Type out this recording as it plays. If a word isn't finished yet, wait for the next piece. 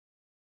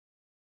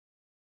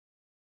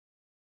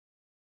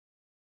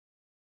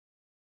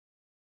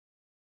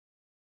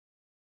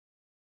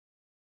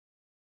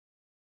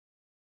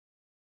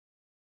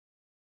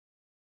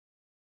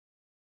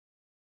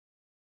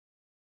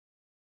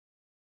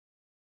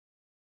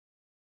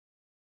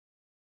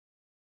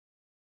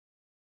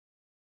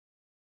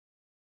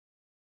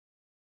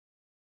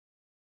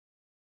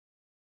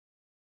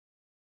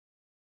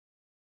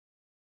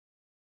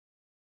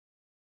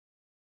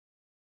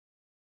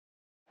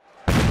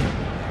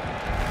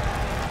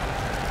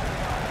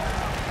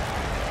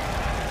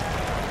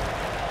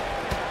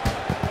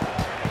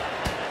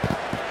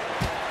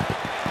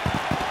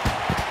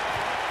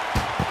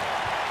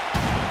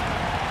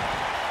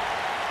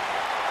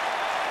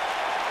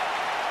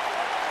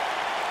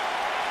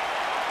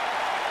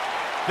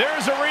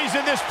There's a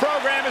reason this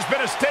program has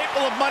been a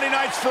staple of Monday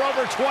nights for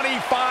over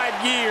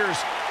 25 years.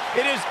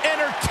 It is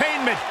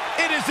entertainment.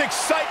 It is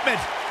excitement.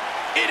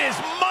 It is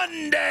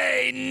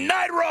Monday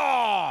Night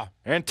Raw.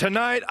 And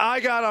tonight,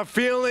 I got a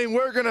feeling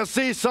we're going to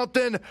see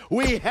something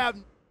we have.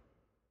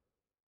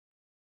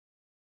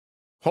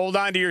 Hold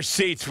on to your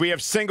seats. We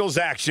have singles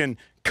action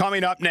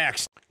coming up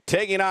next.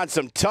 Taking on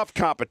some tough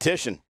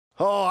competition.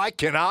 Oh, I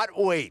cannot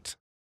wait.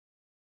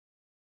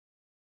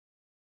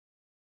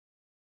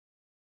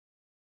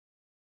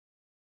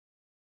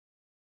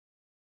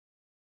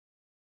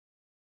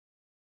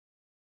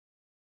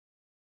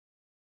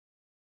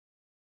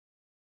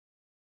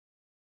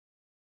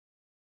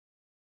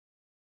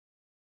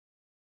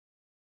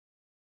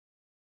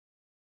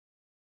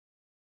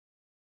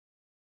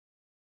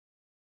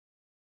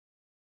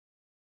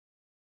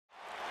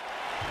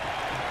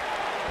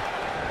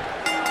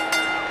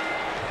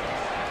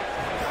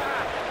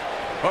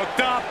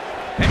 Hooked up.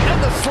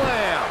 And the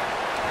slam.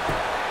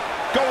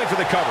 Going for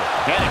the cover.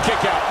 And a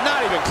kick out.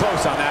 Not even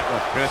close on that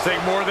one. Gonna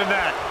take more than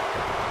that.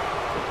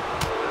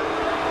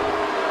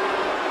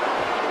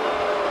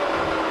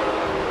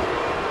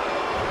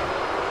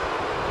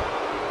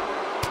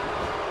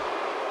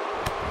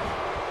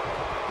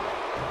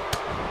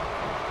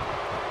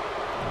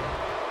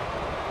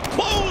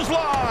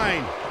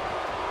 Clothesline.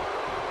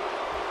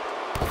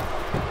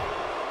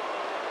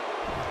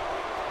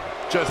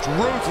 Just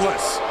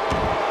ruthless.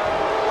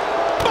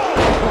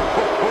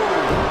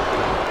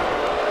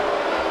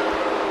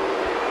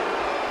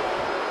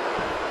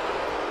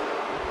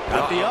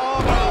 Got the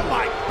oh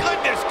my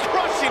goodness,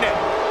 crushing it.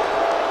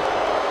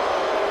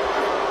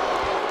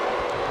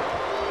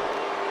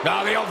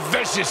 Now the old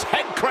vicious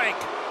head crank.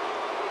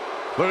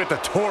 Look at the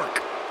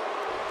torque.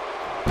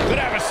 Could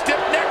have a stiff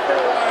neck for a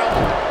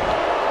while.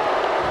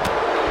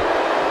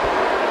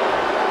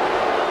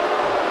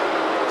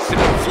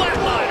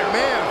 Flatliner.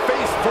 Man,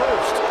 face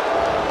first.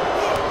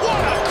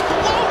 What a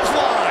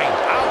clothesline.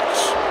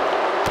 Ouch.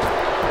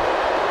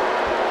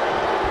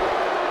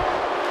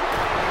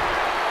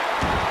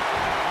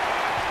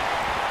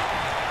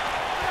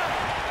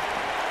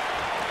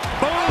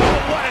 Boom,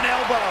 what an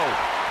elbow.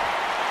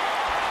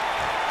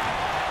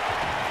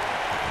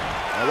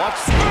 Now watch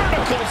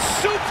vertical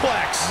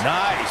suplex.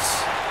 Nice.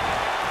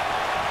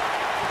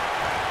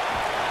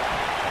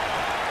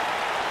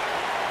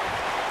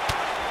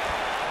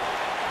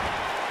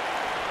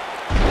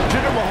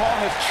 Mahal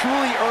has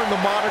truly earned the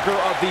moniker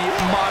of the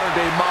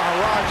modern-day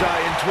Maharaja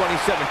in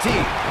 2017.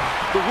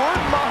 The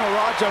word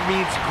Maharaja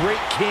means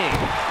great king,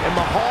 and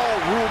Mahal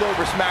ruled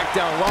over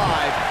SmackDown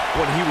Live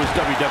when he was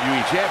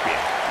WWE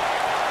Champion.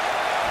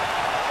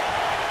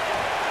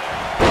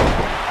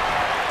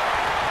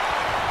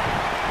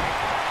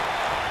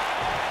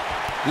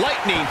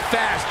 Lightning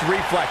fast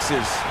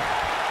reflexes.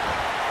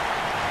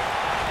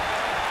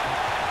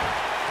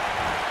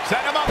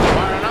 Setting him up. All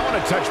right, and I want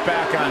to touch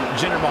back on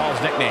Jinder Mahal's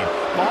nickname.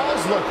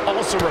 Mahal's look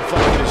also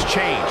reflected his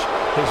change.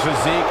 His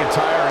physique,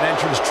 attire, and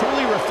entrance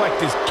truly reflect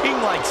his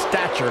king-like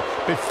stature,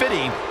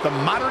 befitting the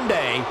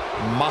modern-day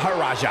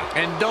Maharaja.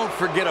 And don't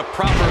forget a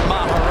proper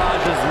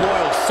Maharaja's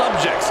loyal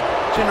subjects.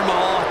 Jinder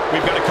Mahal,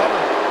 We've got a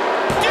cover.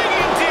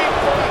 Digging deep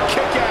for a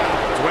kick out.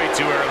 It's way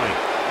too early.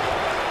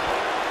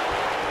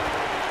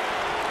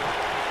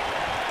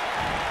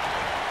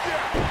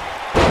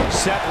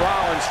 Seth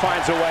Rollins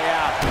finds a way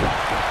out.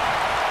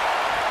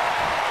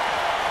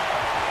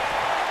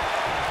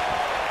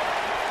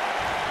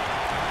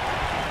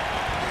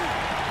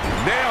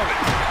 Nailed it.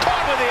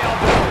 Caught with the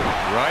elbow.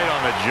 Right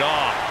on the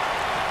jaw.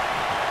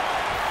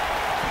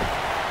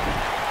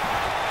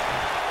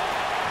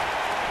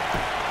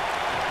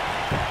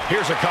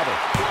 Here's a cover.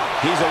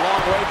 He's a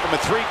long way from a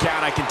 3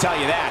 count, I can tell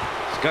you that.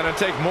 It's gonna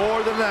take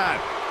more than that.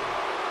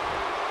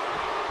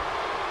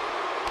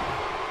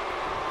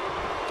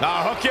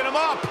 Now hooking him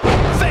up.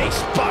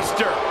 Face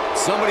buster.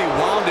 somebody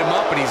wound him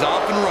up and he's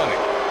off and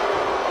running.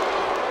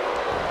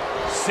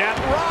 Seth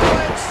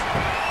Rollins.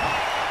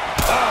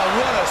 Oh,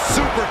 what a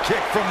super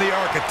kick from the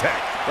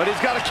Architect. But he's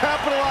got to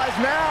capitalize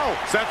now.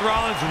 Seth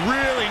Rollins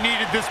really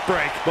needed this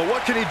break. But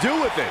what can he do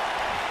with it?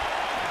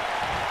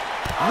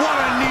 What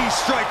a knee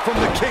strike from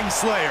the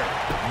Kingslayer.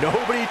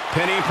 Nobody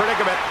pinning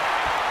predicament.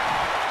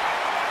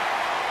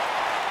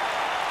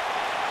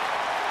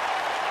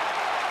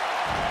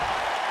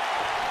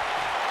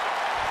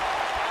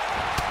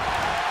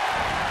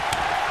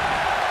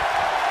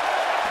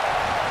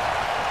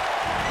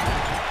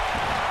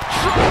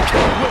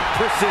 With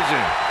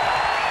precision.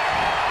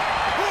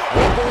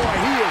 Oh boy,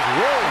 he is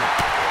rolling.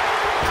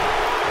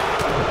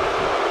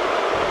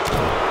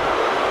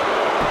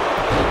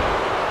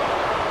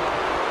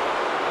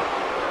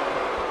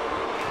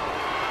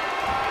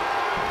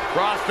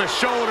 Cross the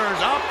shoulders,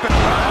 up and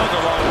that was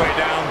a long way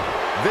down.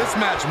 This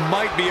match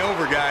might be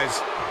over,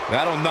 guys.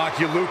 That'll knock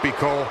you loopy,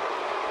 Cole.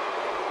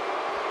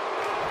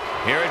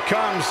 Here it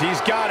comes.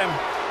 He's got him.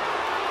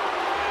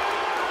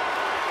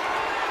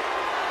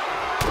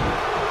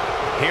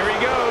 Here he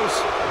goes.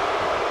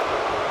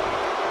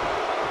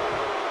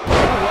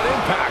 Oh, what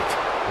impact.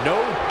 No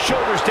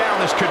shoulders down.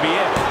 This could be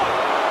it.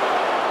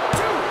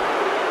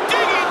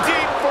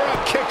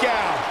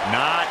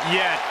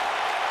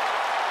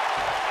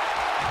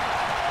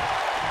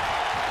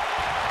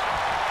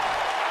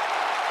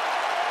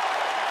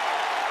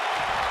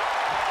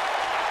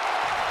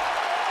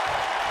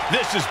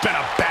 This has been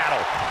a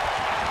battle.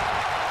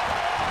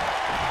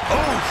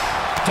 Oof!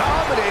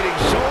 Dominating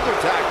shoulder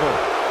tackle.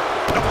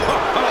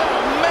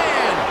 Oh,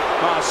 man!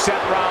 Oh,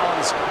 Seth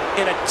Rollins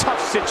in a tough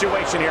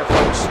situation here,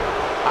 folks.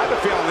 I have a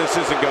feeling this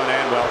isn't going to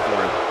end well for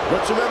him.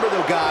 Let's remember,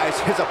 though,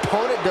 guys, his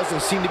opponent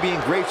doesn't seem to be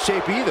in great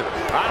shape either.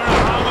 I don't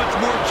know how much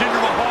more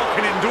Jinder Mahal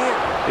can endure.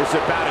 It's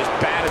about as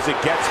bad as it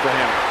gets for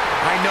him.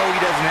 I know he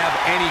doesn't have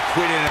any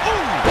quit in it.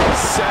 Ooh,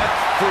 Seth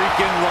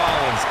freaking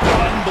Rollins.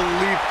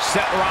 Unbelievable.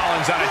 Seth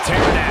Rollins on a tear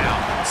now.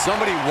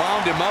 Somebody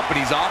wound him up and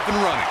he's off and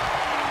running.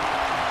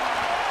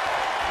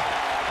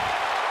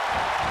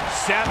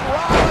 Seth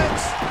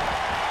Rollins.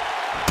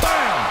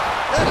 Bam!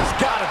 That has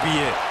got to be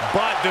it.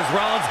 But does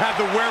Rollins have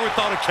the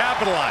wherewithal to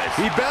capitalize?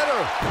 He better.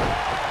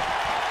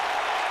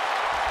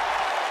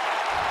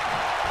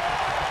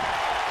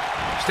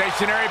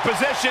 Stationary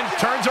position,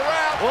 turns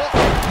around.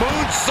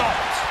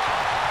 Moonsault.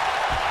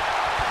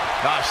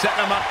 Setting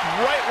him up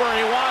right where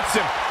he wants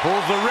him.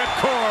 Pulls the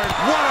ripcord.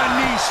 What a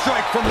knee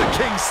strike from the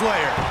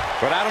Kingslayer.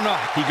 But I don't know.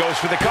 He goes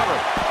for the cover.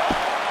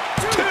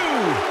 2.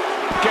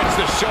 Gets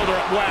the shoulder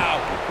up.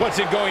 Wow. What's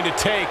it going to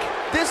take?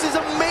 This is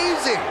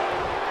amazing.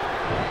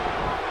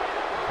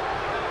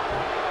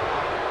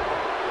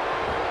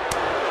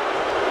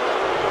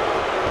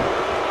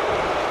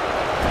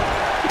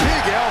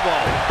 Big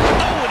elbow.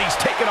 Oh, and he's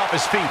taken off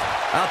his feet.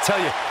 I'll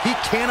tell you, he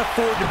can't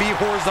afford to be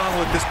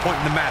horizontal at this point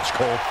in the match,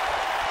 Cole.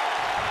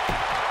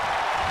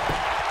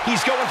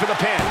 He's going for the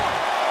pin.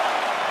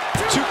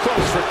 Too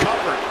close for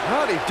comfort.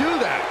 How'd he do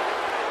that?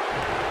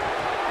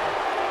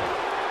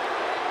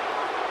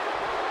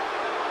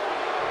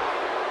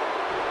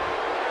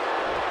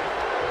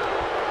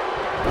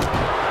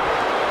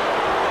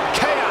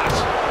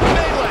 Chaos.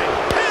 Melee.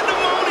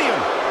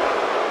 Pandemonium.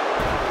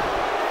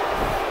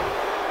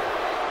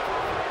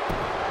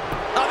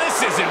 Oh,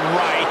 this isn't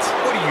right.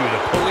 What are you, the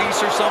police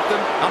or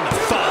something? I'm the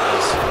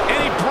Fuzz.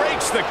 And he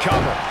breaks the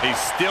cover. He's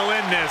still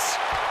in this.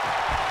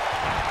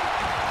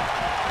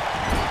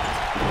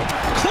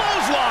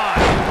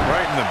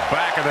 Right in the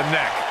back of the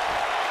neck.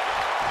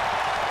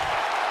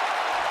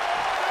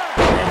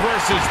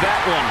 Reverses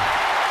that one.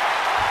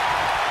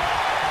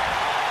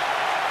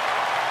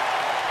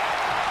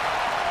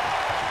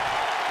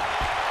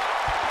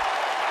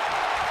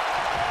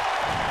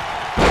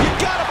 You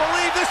gotta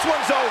believe this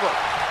one's over.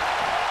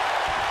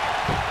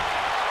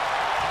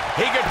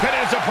 He could pin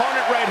his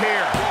opponent right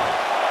here.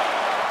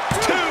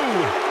 2.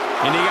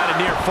 And he got a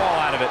near fall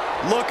out of it.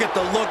 Look at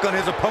the look on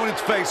his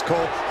opponent's face,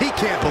 Cole. He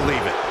can't believe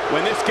it.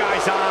 When this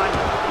guy's on,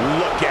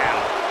 look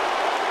out.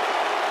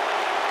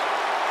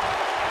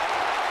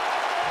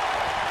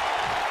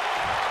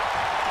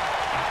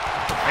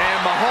 And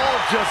Mahal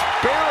just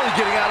barely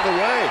getting out of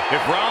the way. If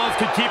Rollins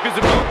can keep his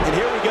opponent... And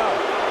here we go.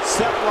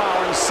 Seth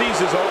Rollins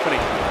sees his opening.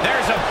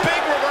 There's a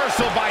big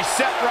reversal by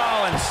Seth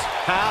Rollins.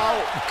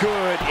 How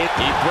good it...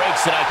 He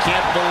breaks it. I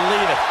can't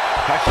believe it.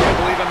 I can't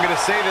believe I'm going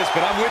to say this,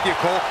 but I'm with you,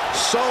 Cole.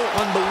 So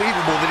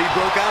unbelievable that he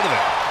broke out of it.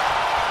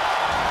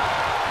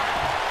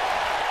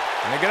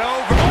 Make it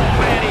over. Oh,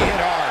 man, he hit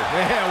hard.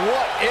 Man,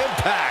 what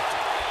impact.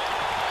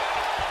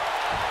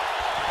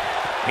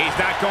 He's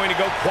not going to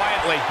go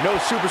quietly. No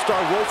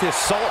superstar worth his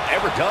salt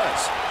ever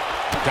does.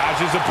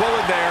 Dodges a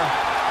bullet there.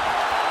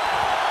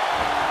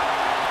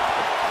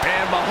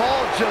 And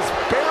Mahal just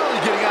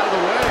barely getting out of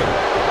the way.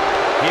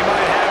 He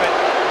might have it.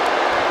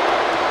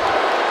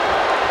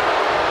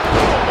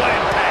 Oh, what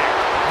impact.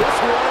 This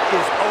one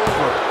is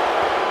over.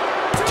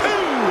 2,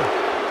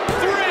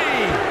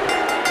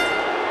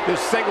 3. This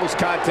singles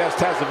contest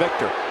has the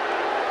victor.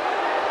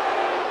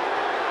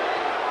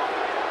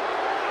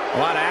 A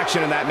lot of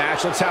action in that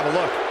match. Let's have a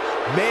look.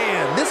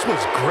 Man, this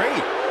was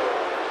great.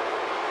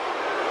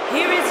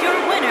 Here is your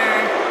winner,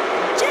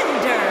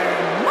 Jinder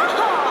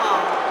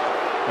Mahal.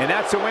 And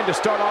that's a win to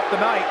start off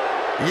the night.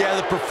 Yeah,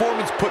 the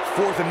performance put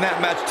forth in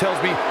that match tells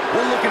me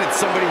we're looking at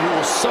somebody who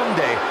will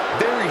someday,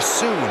 very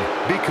soon,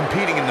 be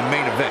competing in the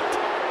main event.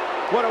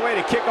 What a way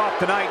to kick off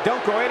tonight.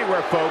 Don't go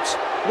anywhere, folks.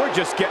 We're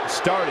just getting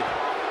started.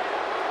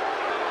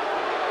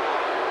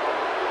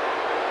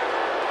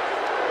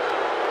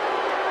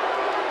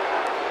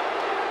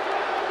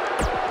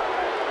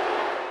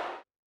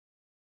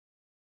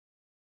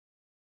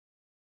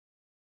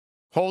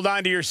 Hold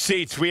on to your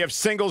seats. We have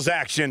singles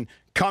action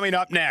coming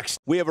up next.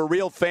 We have a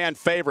real fan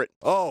favorite.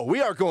 Oh,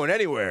 we aren't going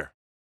anywhere.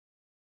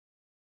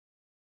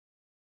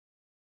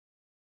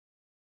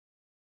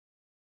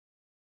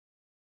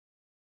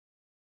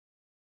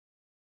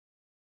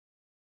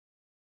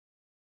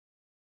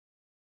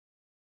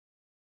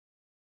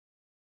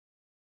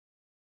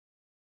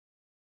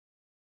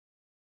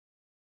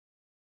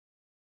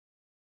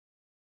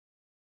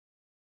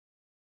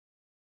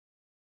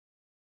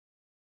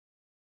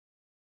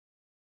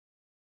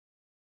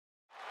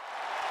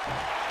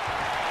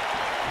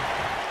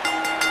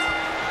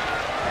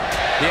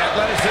 The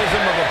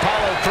athleticism of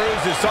Apollo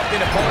Crews is something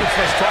opponents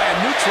must try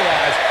and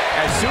neutralize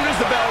as soon as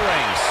the bell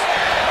rings.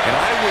 And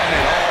I wouldn't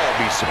at all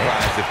be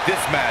surprised if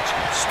this match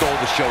stole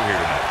the show here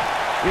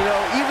tonight. You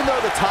know, even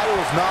though the title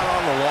is not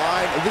on the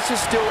line, this is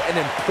still an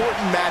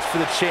important match for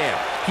the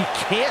champ. He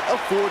can't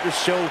afford to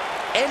show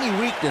any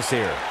weakness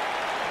here.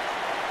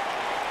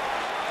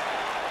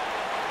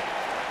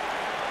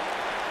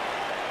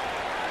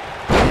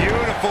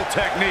 Beautiful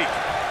technique.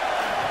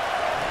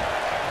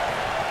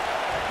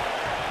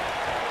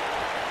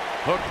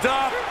 Hooked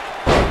up.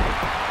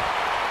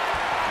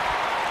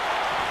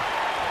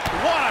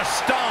 What a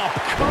stomp.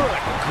 Good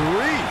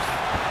grief.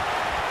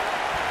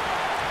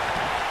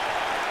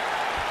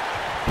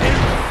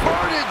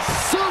 Inverted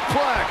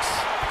suplex.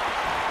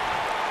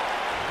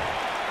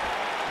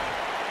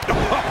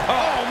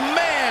 Oh,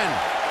 man.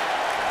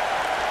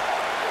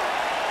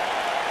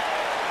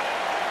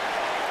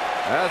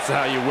 That's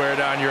how you wear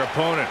down your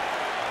opponent.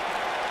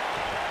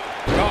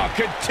 Oh,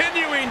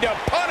 continuing to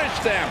punish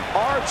them.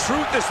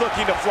 R-Truth is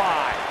looking to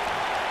fly.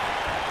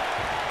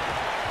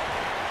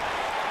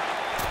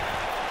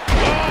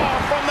 Oh,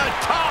 from the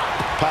top.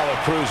 Apollo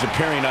Crews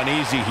appearing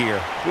uneasy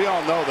here. We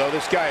all know, though,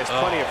 this guy has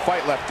plenty of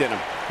fight left in him.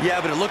 Yeah,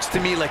 but it looks to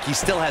me like he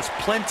still has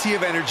plenty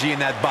of energy in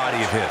that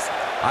body of his.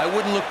 I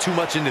wouldn't look too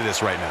much into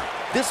this right now.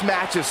 This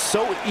match is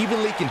so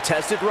evenly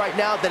contested right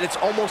now that it's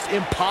almost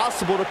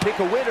impossible to pick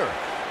a winner.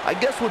 I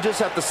guess we'll just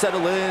have to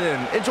settle in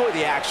and enjoy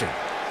the action.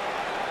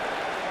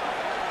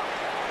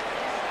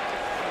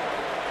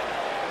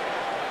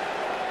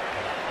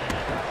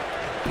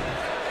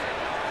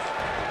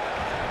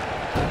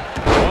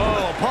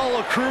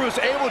 Apollo Crews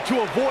able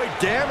to avoid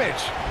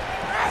damage.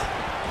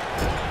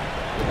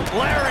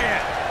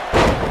 Lariat.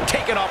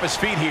 Taken off his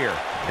feet here.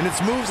 And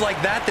it's moves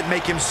like that that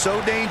make him so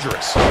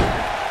dangerous.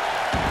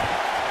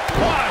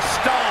 What a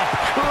stomp.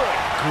 Good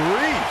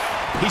grief.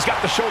 He's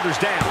got the shoulders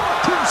down.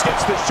 Crews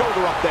gets the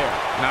shoulder up there.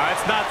 No,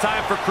 it's not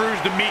time for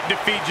Crews to meet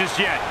defeat just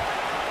yet.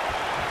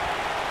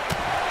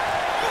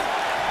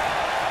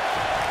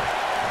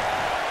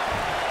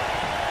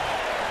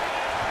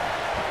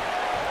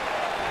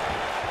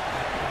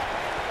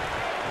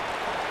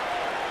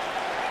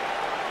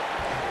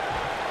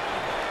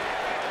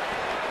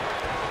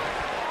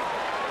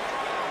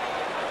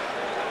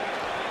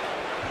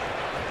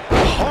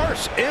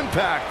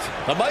 Impact.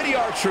 The mighty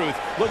R-Truth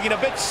looking a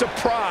bit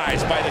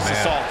surprised by this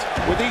assault.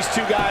 With these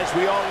two guys,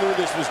 we all knew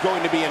this was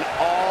going to be an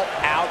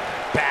all-out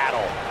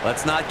battle.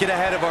 Let's not get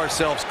ahead of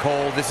ourselves,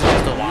 Cole. This is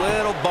just a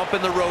little bump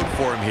in the road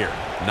for him here.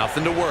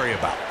 Nothing to worry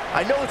about.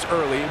 I know it's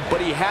early,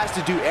 but he has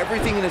to do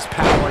everything in his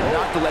power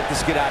not to let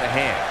this get out of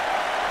hand.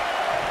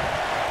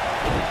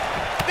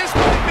 This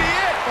might be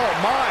it. Oh,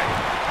 my.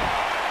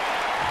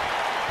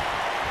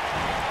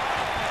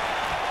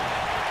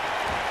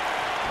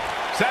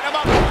 Set him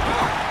up.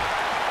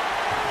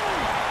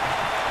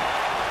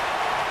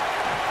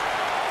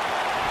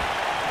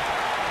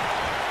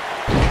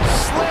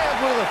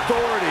 Slammed with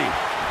authority.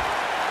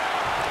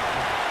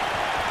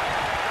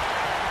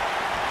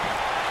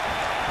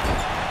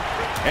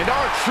 And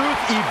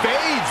R-Truth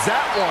evades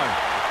that one.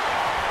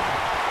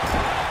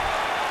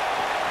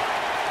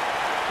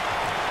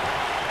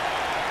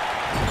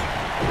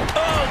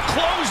 Oh,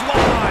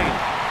 clothesline.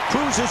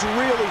 Crews is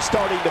really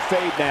starting to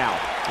fade now.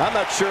 I'm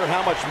not sure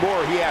how much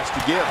more he has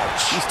to give.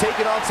 He's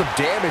taken on some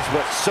damage,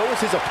 but so is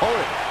his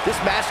opponent. This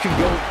match can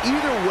go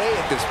either way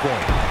at this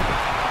point.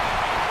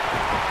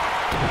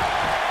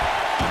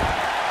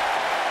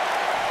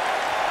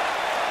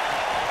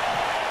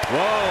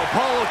 Whoa,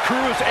 Apollo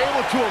Crews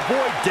able to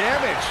avoid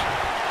damage.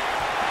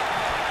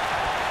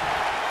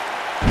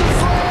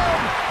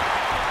 Slam!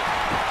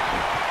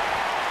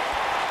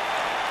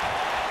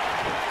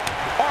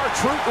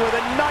 R-Truth with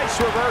a nice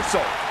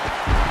reversal.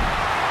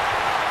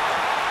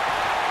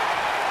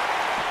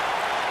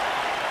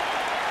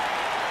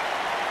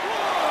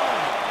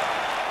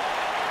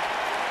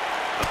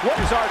 What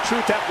does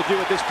R-Truth have to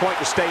do at this point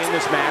to stay in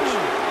this match?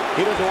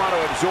 He doesn't want to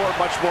absorb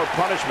much more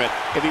punishment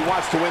if he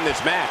wants to win this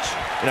match.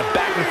 In a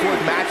back-and-forth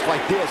match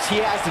like this,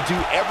 he has to do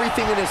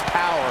everything in his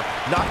power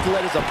not to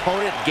let his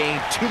opponent gain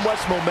too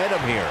much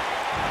momentum here.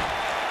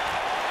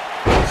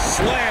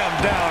 Slam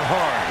down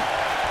hard.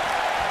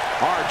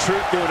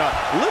 R-Truth doing a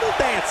little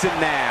dancing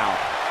now.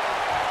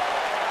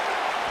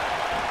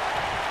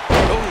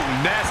 Oh,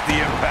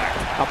 nasty impact.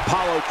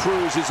 Apollo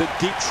Crews is in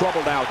deep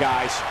trouble now,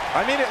 guys.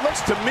 I mean, it looks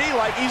to me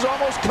like he's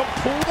almost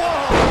complete.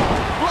 Whoa!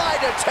 Lie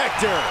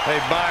detector! Hey,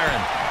 Byron,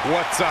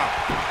 what's up?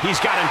 He's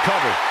got him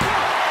covered.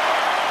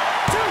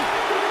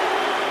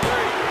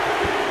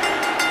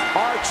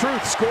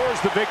 R-Truth scores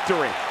the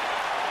victory.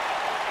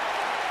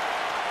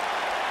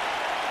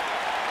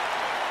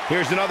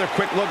 Here's another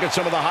quick look at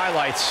some of the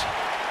highlights.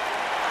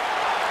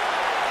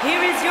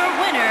 Here is your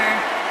winner,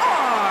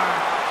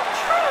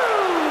 R-Truth.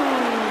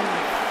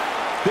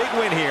 Big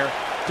win here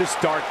to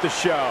start the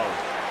show.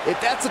 If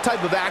that's the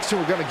type of action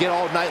we're going to get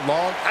all night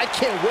long, I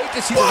can't wait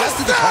to see the rest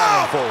of the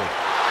card unfold.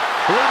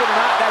 Believe it or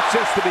not, that's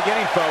just the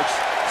beginning, folks.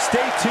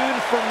 Stay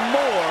tuned for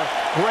more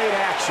great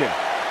action.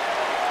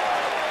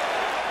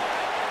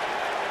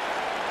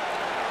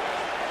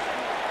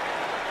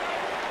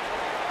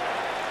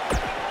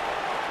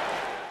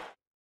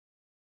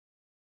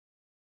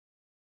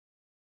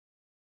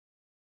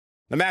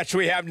 The match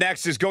we have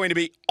next is going to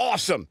be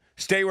awesome.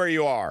 Stay where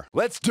you are.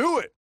 Let's do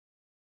it.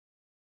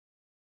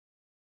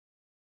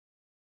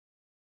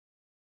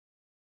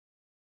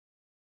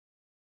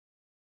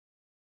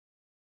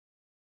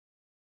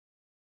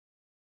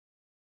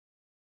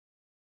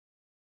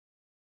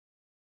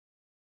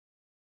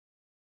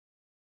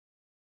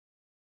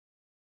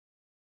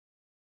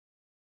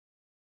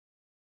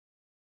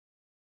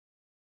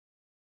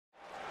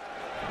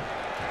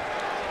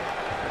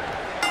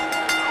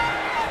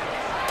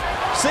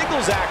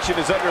 Singles action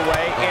is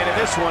underway, and in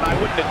this one, I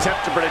wouldn't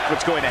attempt to predict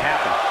what's going to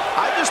happen.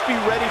 I'd just be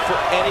ready for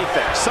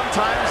anything.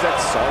 Sometimes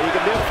that's all you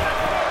can do.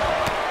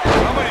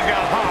 Somebody's got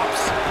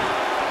hops.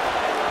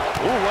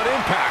 Ooh, what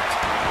impact.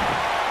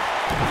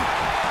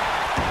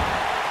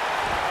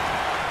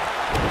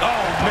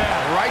 Oh, man,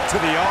 right to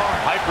the arm.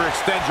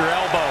 Hyperextend your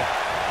elbow.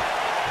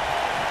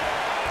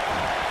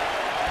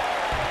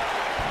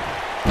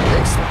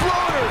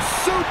 Exploder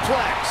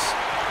suplex.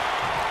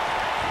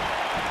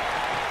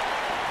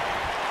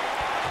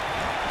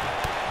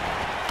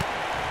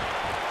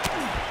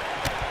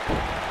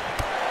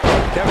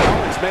 Kevin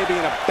Owens may be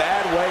in a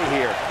bad way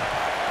here,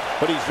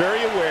 but he's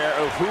very aware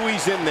of who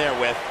he's in there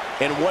with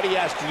and what he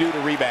has to do to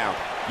rebound.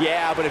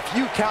 Yeah, but if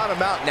you count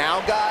him out now,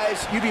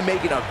 guys, you'd be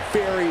making a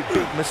very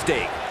big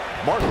mistake.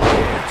 Mark my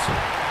hands.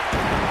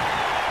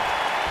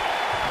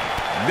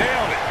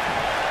 Nailed it.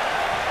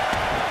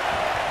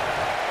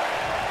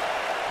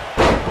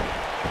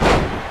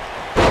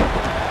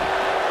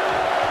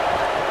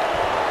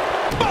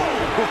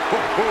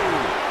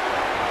 Boom!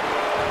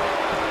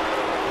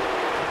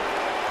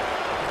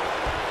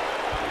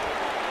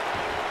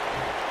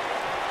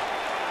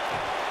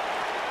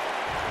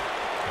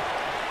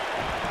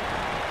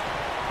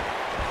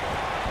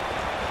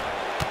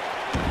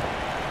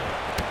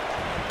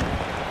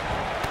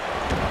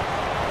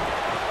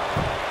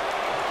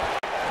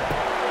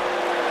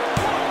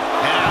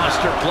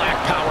 Black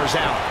powers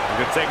out. It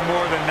could take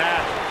more than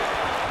that.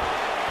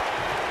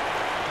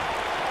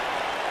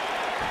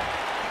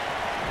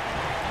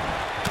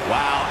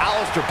 Wow,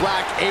 Aleister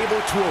Black able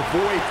to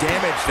avoid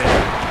damage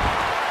there.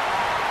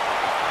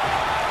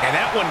 And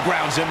that one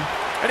grounds him.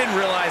 I didn't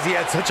realize he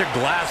had such a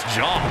glass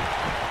jaw.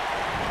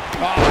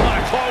 Oh,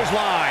 what a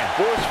clothesline.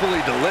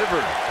 Forcefully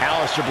delivered.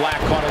 Aleister Black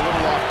caught a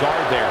little off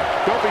guard there.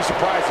 Don't be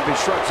surprised if he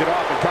shrugs it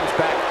off and comes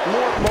back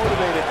more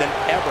motivated than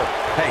ever.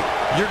 Hey,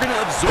 you're going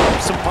to absorb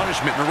some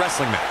punishment in a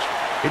wrestling match.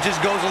 It just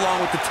goes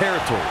along with the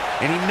territory,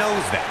 and he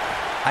knows that.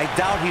 I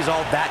doubt he's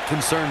all that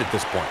concerned at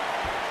this point.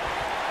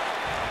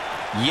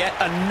 Yet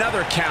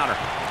another counter.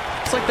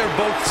 It's like they're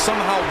both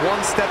somehow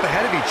one step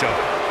ahead of each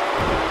other.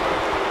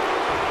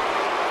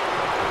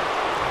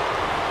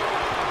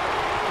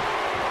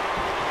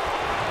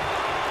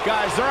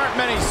 Guys, there aren't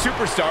many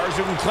superstars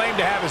who can claim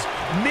to have as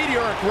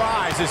meteoric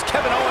rise as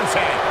Kevin Owens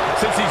had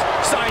since he's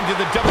signed to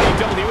the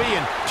WWE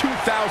in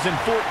 2014.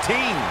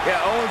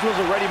 Yeah, Owens was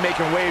already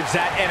making waves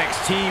at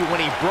NXT when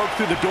he broke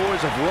through the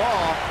doors of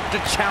Raw to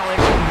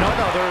challenge none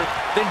other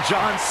than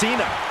John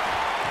Cena.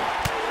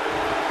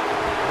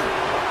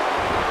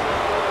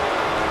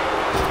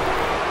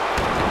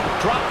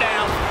 Drop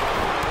down.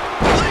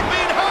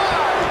 Leaping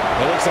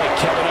high. It looks like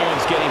Kevin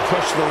Owens getting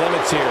pushed to the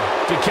limits here.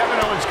 To Kevin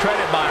Owens'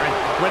 credit, Byron,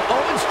 when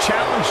Owens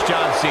challenged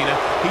John Cena,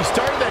 he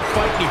started that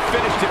fight and he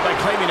finished it by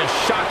claiming a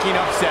shocking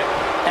upset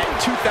at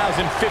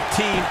 2015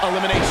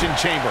 Elimination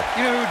Chamber.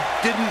 You know who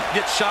didn't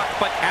get shocked,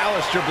 but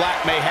Aleister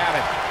Black may have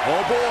it.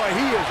 Oh boy,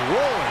 he is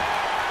rolling.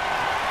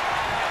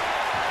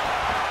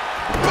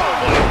 Boom,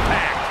 what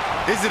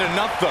impact. is it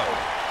enough, though?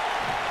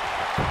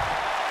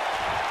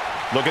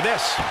 Look at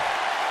this.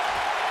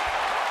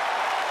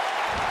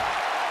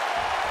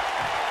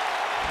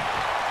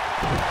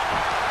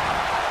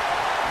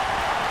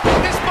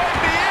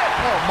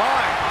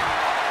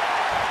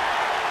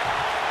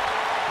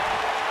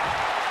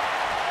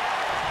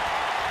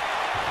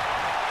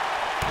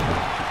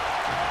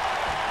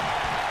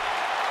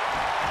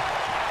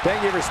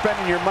 Thank you for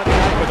spending your Monday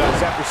night with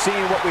us. After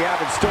seeing what we have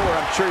in store,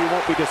 I'm sure you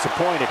won't be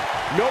disappointed.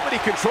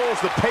 Nobody controls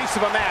the pace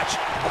of a match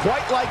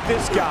quite like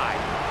this guy.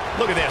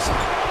 Look at this.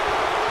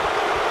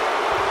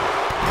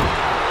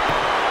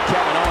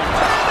 Kevin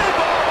Owens.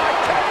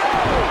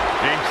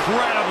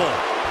 Incredible.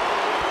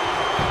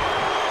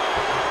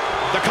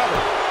 The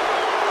cover.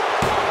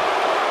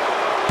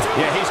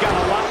 Yeah, he's got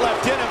a lot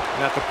left in him.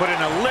 Have to put in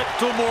a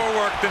little more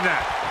work than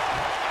that.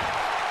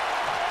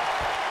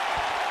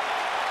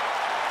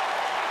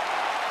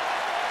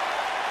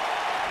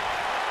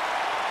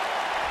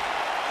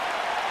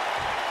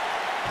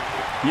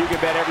 You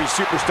can bet every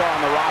superstar on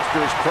the roster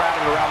is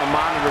crowded around the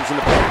monitors in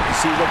the back to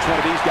see which one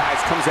of these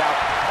guys comes out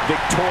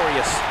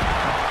victorious.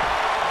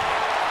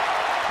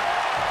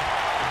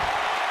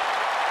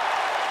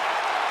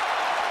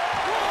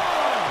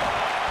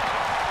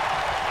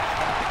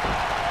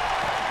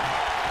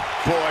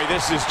 Boy,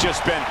 this has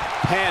just been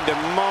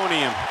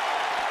pandemonium.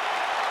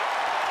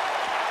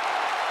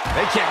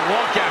 They can't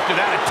walk after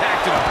that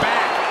attack to the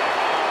back.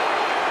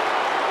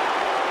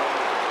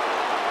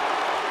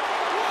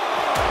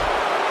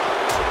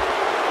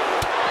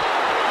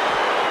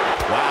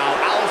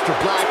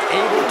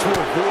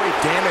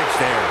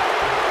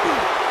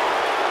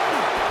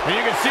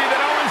 see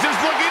that Owens is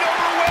looking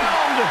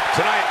overwhelmed.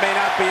 Tonight may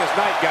not be his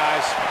night,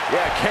 guys.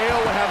 Yeah, KO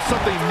will have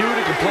something new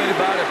to complain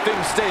about if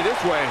things stay this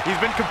way. He's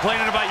been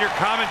complaining about your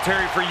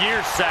commentary for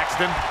years,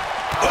 Saxton.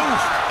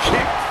 Oof,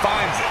 kick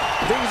finds it.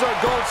 Things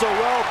aren't going so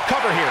well.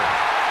 Cover here.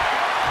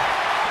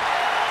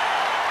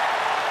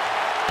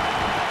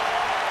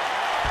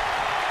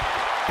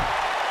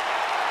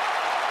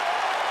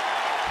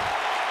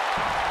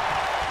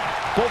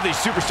 Both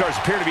these superstars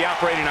appear to be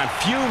operating on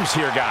fumes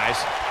here, guys.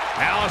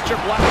 Aleister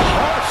Black,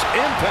 harsh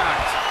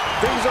impact.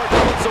 Things aren't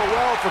going so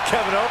well for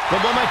Kevin Owens.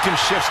 The momentum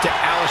shifts to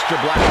Aleister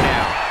Black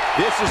now.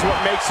 This is what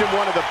makes him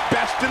one of the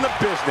best in the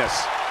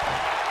business.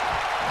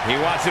 He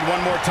wants it one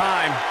more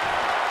time.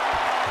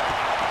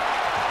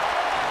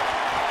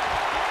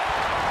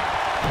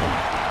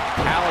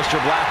 Aleister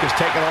Black has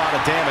taken a lot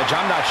of damage.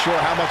 I'm not sure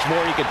how much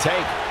more he could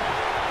take.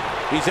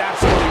 He's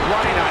absolutely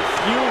running on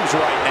fumes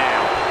right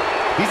now.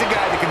 He's a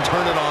guy that can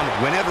turn it on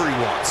whenever he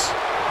wants.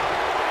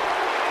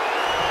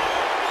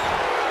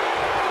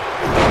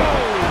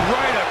 Oh,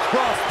 right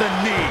across the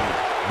knee.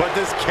 But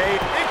this cave,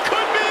 It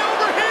could be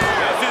over here.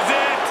 This is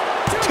it.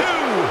 2,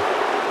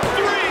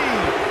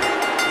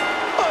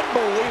 3.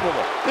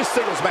 Unbelievable. This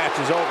singles match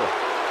is over.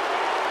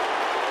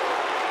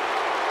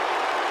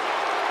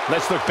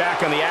 Let's look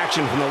back on the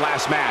action from the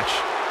last match.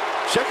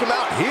 check him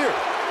out here.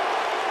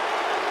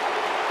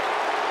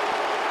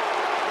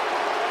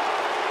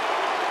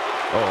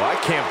 Oh, I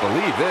can't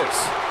believe this.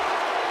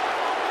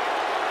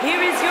 Here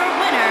is your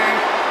winner,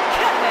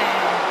 Kevin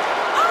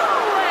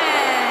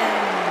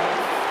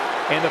Owens.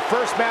 And the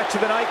first match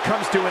of the night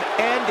comes to an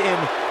end in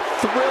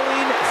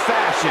thrilling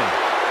fashion.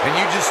 And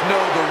you just know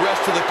the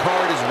rest of the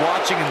card is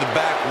watching in the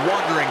back,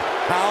 wondering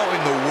how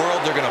in the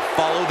world they're going to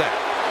follow that.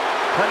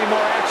 Plenty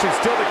more action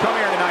still to come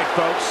here tonight,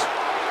 folks.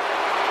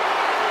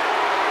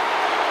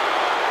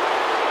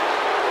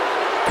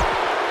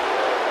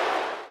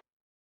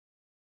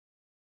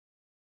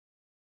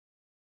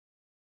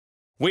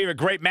 We have a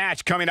great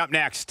match coming up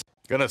next.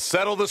 Gonna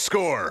settle the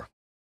score.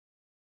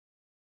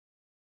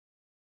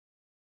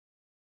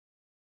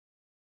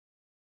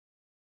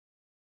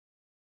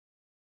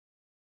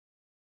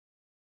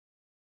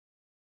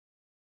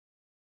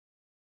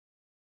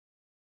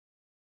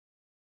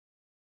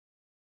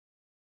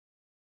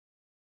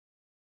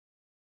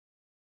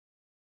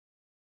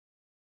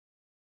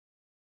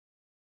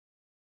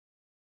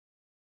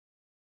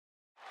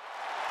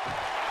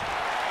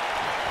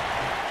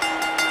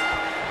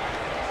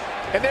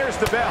 And there's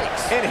the bell.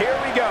 And here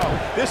we go.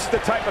 This is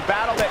the type of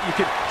battle that you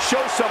can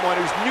show someone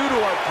who's new to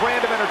our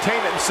brand of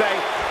entertainment and say,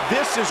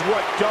 this is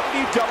what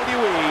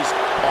WWE's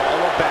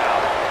all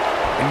about.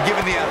 And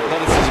given the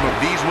athleticism of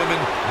these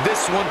women,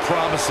 this one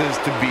promises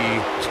to be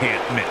can't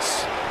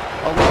miss.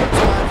 A lot of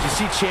times you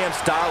see champs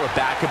dial it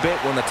back a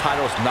bit when the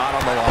title's not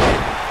on the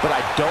line, but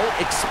I don't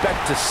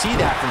expect to see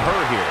that from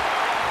her here.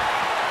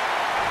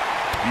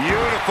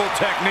 Beautiful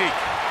technique.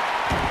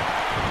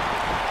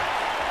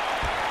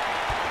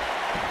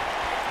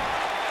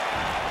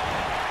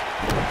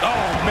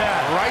 Oh,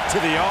 man, right to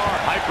the arm.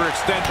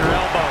 Hyperextend your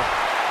elbow.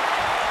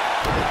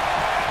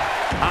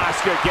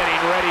 Asuka getting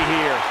ready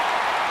here.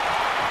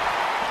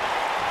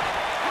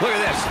 Look at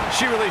this.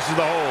 She releases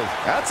the hold.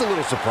 That's a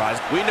little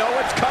surprising. We know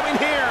what's coming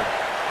here.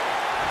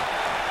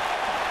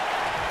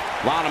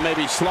 Lana may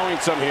be slowing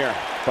some here,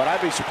 but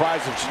I'd be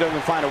surprised if she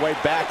doesn't find a way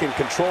back and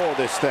control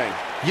this thing.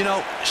 You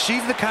know,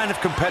 she's the kind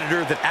of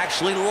competitor that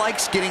actually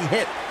likes getting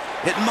hit.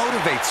 It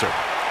motivates her.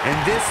 And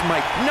this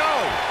might... No!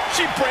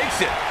 She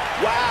breaks it.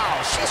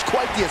 Wow, she's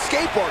quite the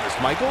escape artist,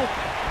 Michael.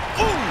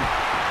 Ooh!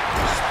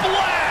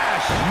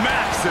 Splash!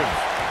 Massive.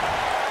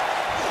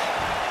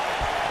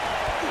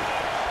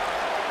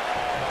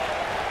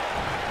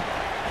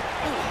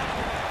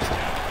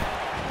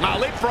 Now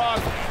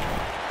leapfrog.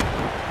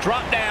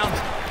 Drop down.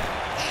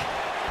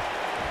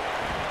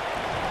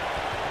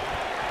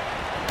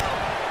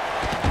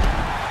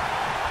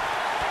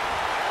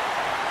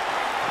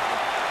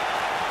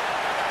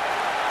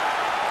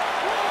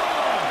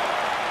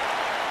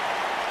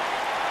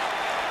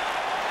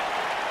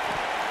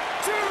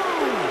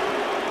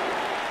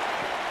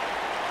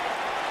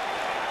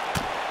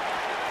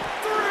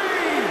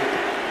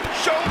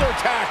 Shoulder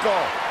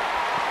tackle.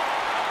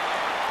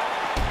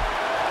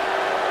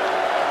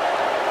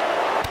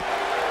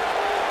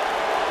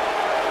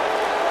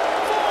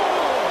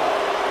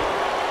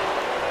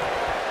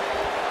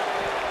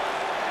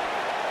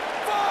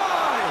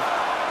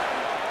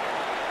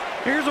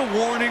 Here's a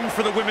warning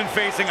for the women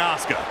facing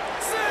Asuka.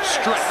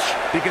 Stretch.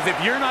 Because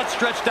if you're not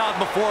stretched out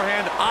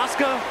beforehand,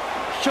 Asuka,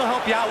 she'll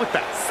help you out with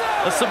that.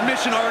 A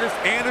submission artist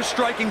and a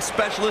striking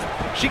specialist.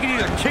 She can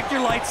either kick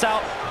your lights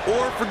out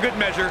or, for good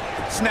measure,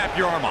 snap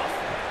your arm off.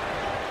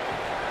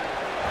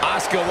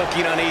 Asuka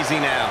looking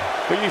uneasy now.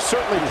 But you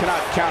certainly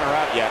cannot count her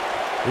out yet.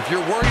 If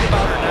you're worried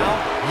about her now,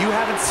 you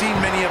haven't seen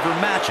many of her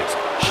matches.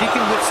 She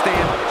can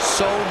withstand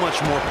so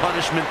much more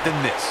punishment than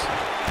this.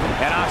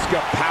 And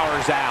Asuka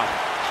powers out.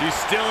 She's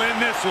still in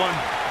this one.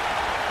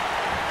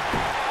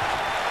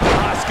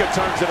 Asuka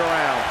turns it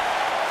around.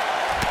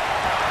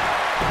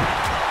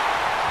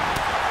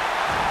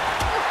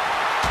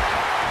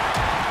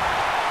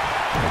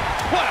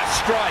 What a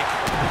strike.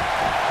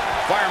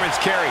 Fireman's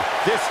carry.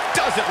 This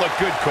doesn't look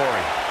good,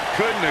 Corey.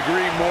 Couldn't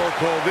agree more,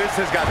 Cole. This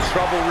has got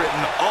trouble written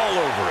all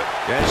over it.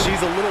 Yeah,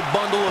 she's a little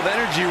bundle of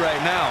energy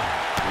right now.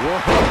 Whoa,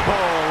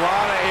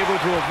 Lana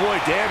able to avoid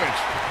damage.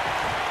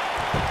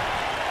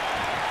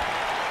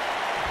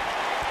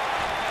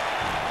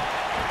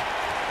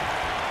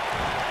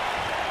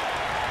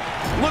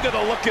 Look at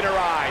the look in her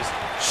eyes.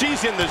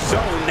 She's in the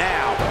zone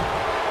now.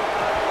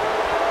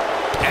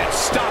 And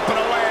stomping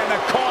away in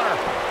the corner.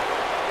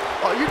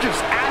 Oh, you're just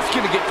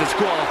asking to get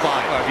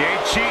disqualified. Well, if you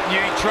ain't cheating, you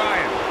ain't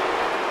trying.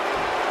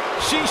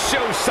 She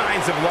shows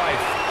signs of life.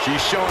 She's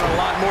showing a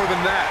lot more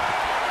than that.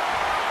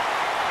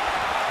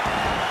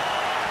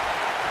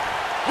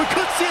 We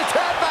could see a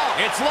tap out.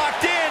 It's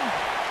locked in.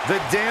 The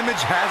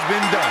damage has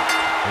been done.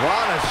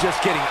 Lana's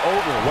just getting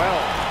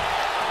overwhelmed.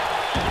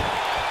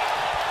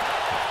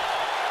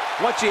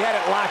 Once she had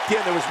it locked in,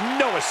 there was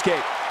no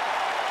escape.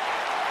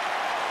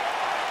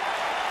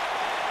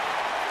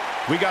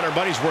 We got our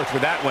money's worth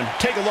with that one.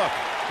 Take a look.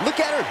 Look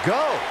at her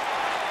go.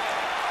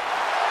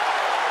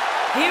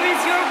 Here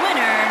is your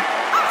winner,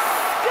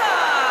 Asuka!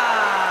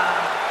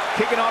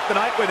 Kicking off the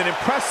night with an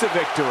impressive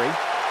victory.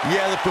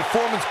 Yeah, the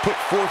performance put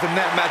forth in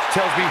that match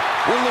tells me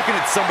we're looking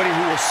at somebody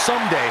who will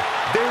someday,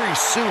 very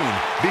soon,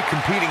 be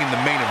competing in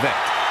the main event.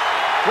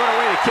 What a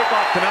way to kick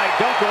off tonight.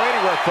 Don't go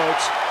anywhere,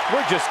 folks.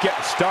 We're just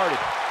getting started.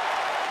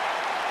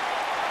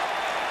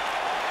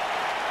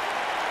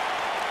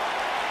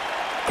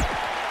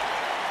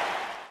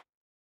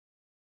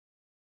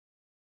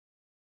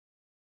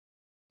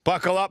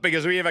 Buckle up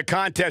because we have a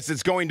contest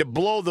that's going to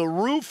blow the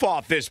roof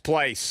off this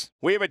place.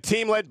 We have a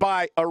team led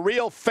by a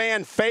real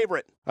fan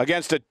favorite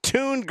against a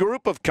tuned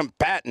group of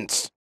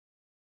combatants.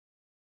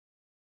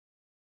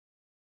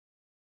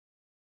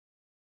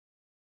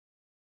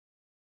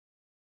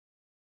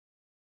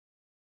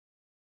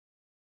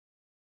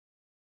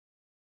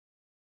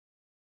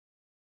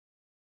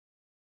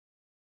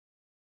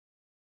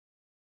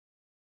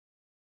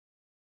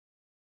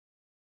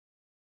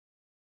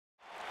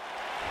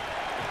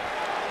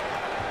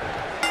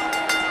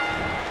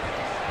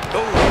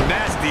 Oh,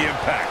 nasty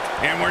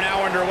impact. And we're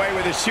now underway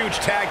with this huge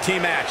tag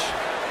team match.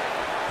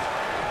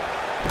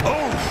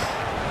 Oh!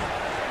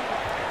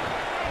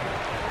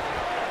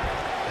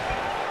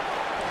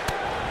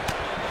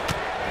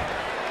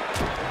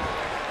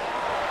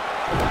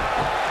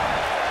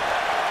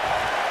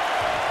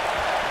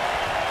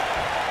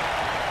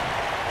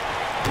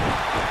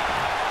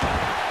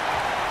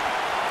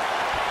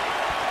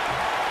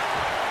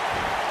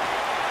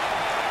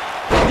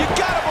 You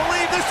gotta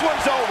believe this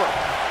one's over.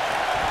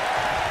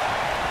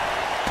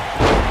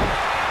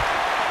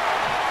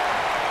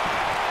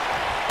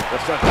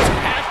 Just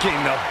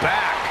attacking the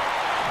back.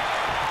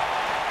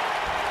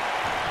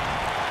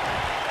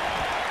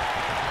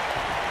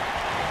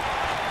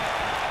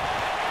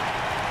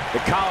 The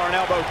collar and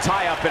elbow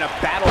tie-up in a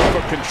battle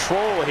for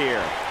control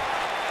here.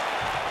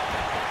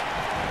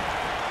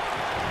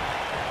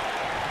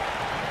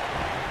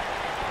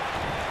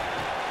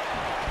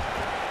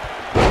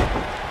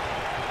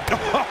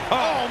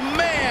 Oh,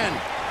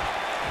 man!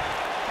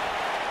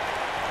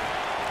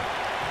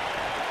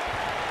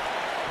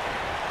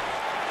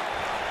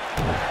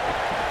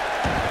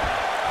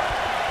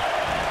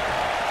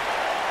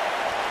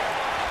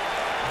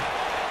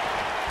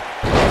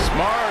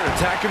 Smart,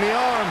 attacking the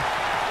arm.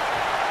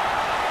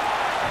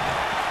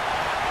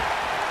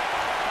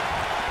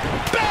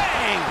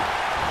 Bang!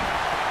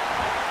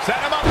 Set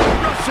him up.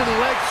 Russian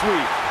leg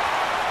sweep.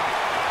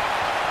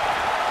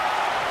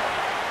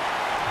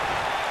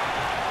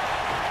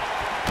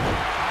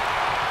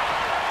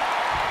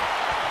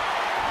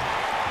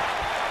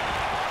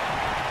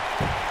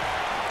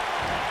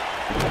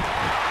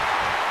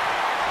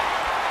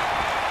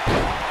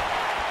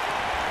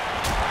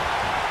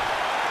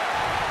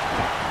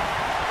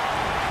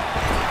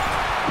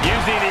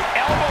 Using the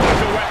elbow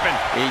as a weapon.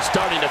 He's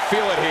starting to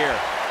feel it here,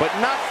 but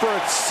not for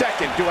a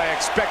second do I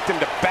expect him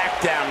to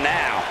back down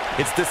now.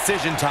 It's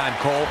decision time,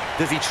 Cole.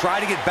 Does he try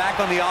to get back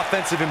on the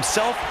offensive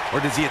himself,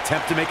 or does he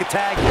attempt to make a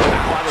tag?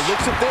 By the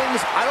looks of things,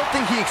 I don't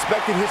think he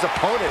expected his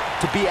opponent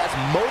to be as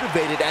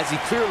motivated as he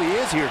clearly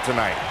is here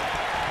tonight.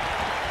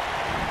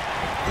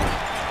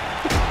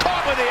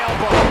 Caught with the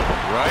elbow.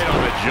 Right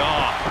on the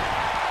jaw.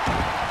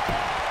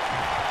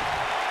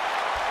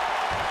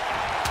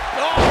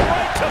 Oh,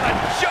 right to the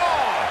jaw.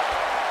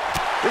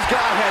 This guy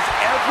has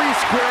every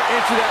square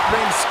inch of that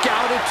ring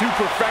scouted to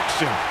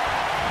perfection.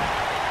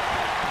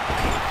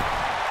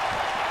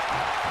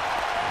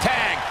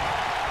 Tag.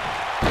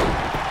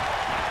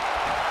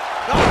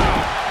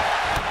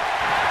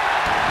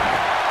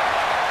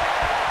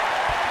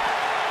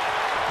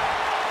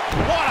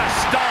 What a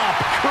stomp.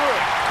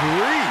 Good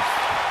grief.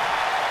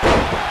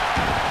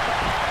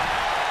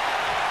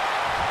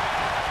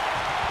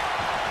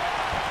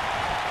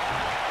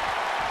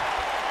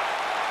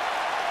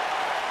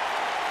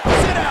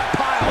 Sit out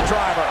pile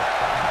driver.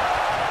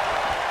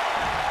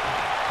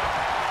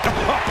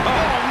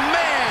 Oh,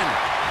 man!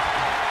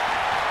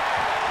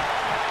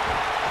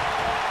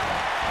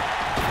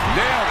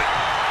 Nailed it.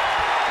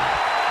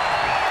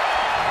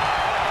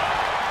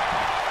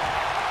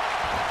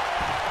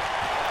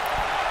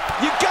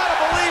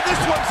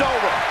 This one's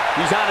over.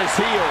 He's on his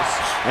heels.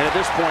 And at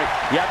this point,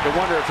 you have to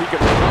wonder if he can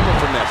recover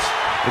from this.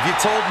 If you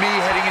told me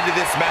heading into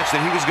this match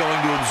that he was going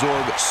to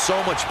absorb so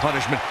much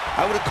punishment,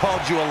 I would have called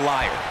you a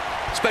liar.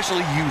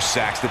 Especially you,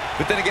 Saxton.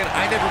 But then again,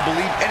 I never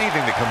believe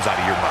anything that comes out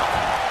of your mouth.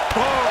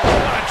 Oh,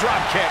 what a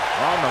drop kick.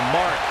 On the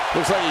mark.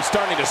 Looks like he's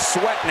starting to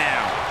sweat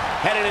now.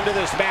 Headed into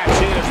this match,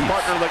 he and his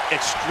partner look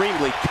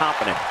extremely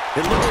confident.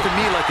 It looks to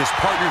me like his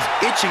partner's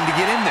itching to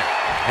get in there.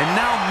 And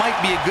now might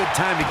be a good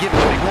time to give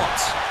him what he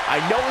wants. I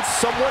know it's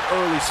somewhat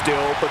early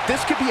still, but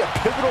this could be a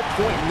pivotal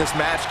point in this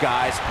match,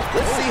 guys.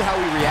 Let's see how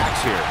he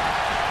reacts here.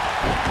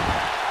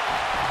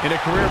 In a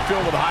career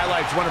filled with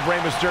highlights, one of Rey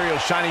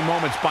Mysterio's shining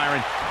moments,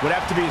 Byron, would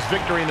have to be his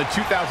victory in the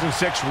 2006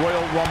 Royal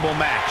Rumble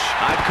match.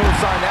 I'd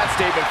co-sign that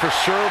statement for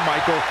sure,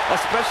 Michael,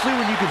 especially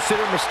when you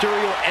consider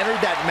Mysterio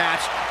entered that match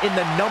in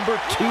the number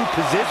 2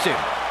 position.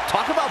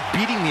 Talk about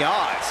beating the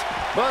odds.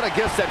 But I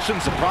guess that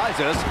shouldn't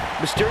surprise us.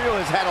 Mysterio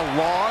has had a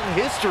long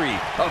history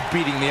of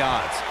beating the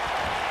odds.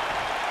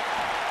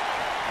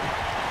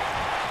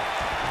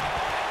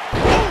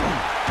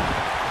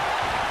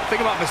 The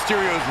thing about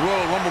Mysterio's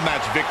Royal Rumble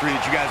match victory that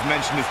you guys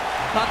mentioned is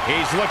not...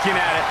 He's looking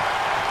at it.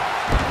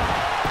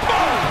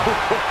 Oh,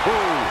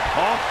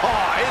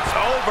 it's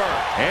over.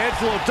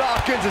 Angelo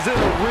Dawkins is in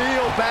a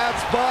real bad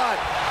spot.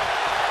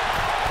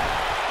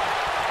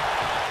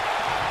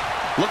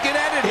 Looking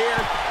at it here.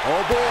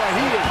 Oh boy,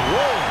 he is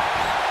rolling.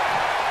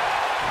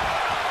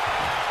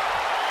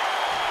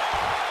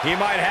 He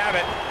might have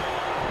it.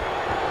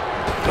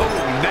 Oh,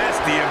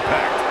 nasty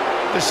impact.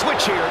 The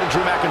switch here to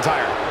Drew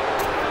McIntyre.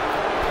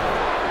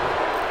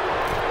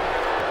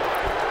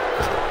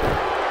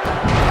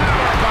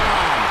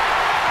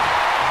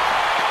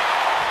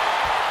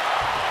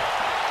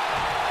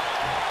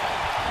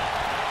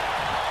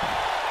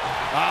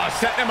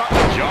 Setting him up.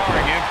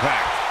 Jarring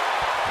impact.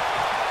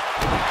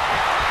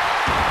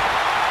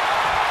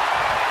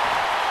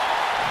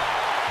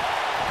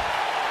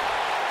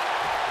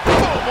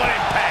 Oh, what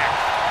impact!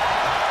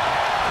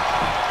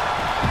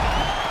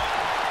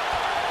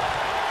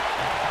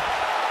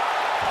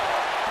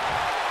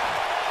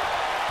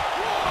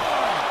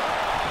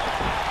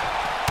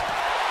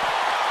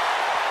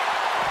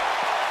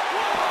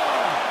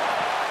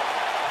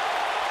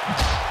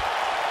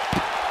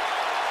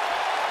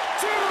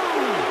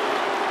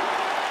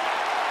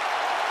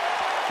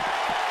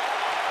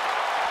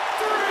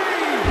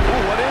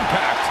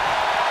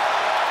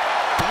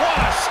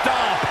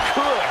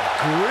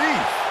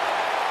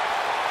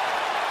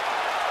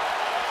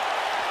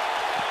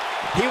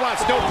 He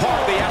wants no part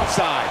of the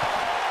outside.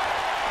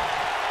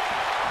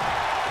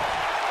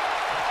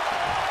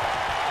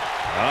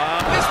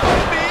 This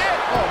might be it.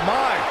 Oh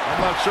my, I'm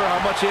not sure how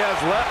much he has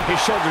left.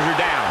 His shoulders are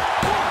down.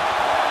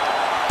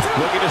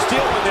 Looking to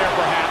steal one there,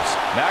 perhaps.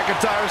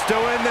 McIntyre's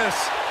still in this.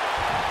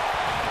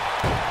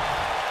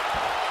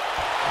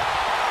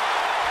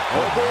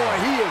 Oh boy,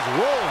 he is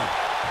rolling.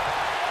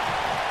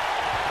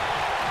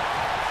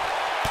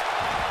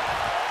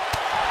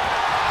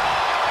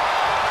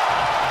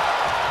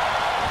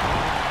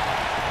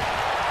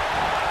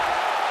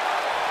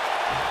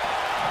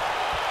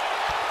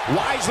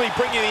 Wisely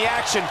bringing the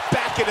action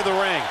back into the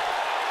ring.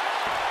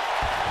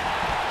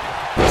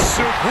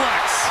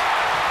 Suplex.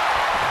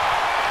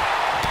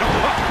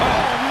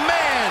 Oh,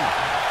 man.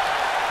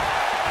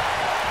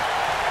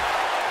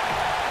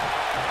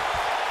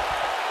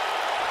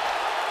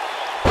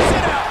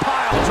 Sit-out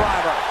pile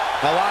driver.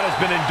 A lot has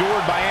been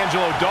endured by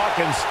Angelo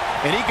Dawkins,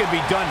 and he could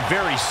be done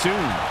very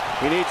soon.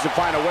 He needs to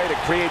find a way to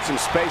create some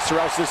space or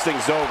else this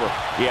thing's over.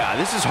 Yeah,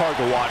 this is hard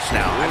to watch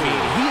now. I mean,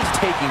 he is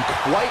taking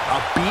quite a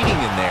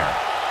beating in there.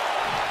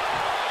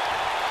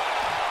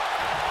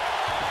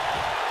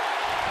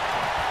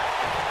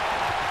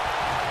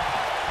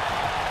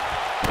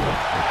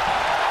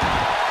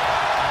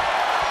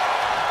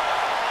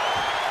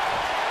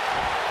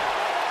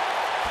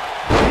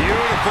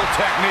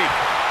 Technique.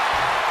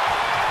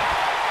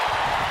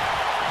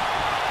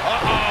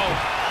 Uh-oh.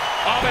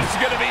 Oh, this is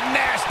going to be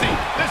nasty.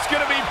 This is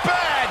going to be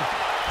bad.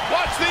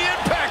 Watch the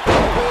impact.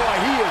 Oh, boy,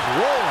 he is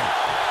rolling.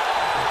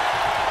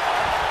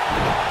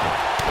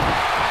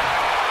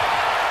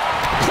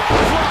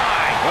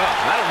 Fly. Well,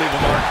 that'll leave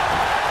a mark.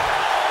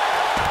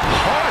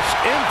 Harsh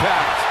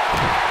impact.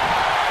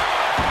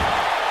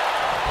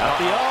 Oh,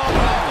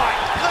 my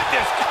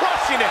goodness,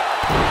 crushing it.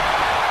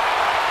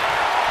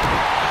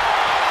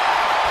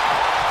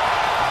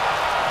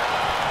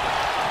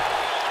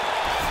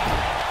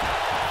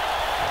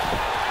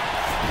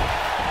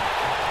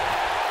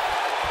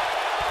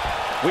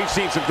 We've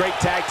seen some great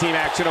tag team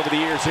action over the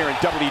years here in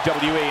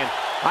WWE, and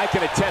I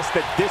can attest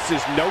that this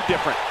is no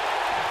different.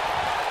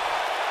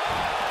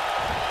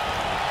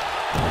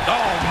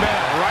 Oh,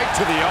 man, right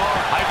to the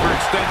arm.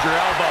 Hyperextend your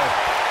elbow.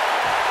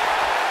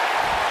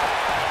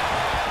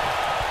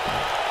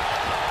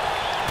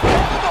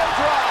 Elbow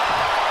drop.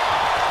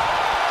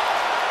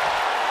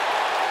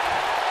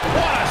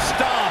 What a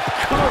stomp.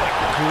 Good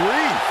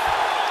grief.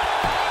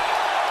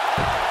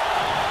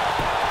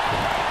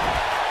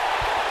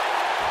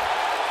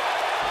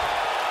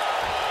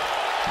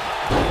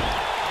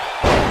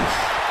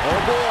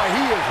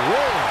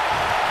 rolling.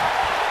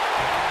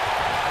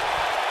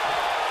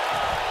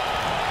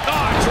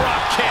 Oh,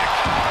 drop kick.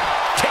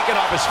 Taken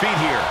off his feet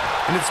here.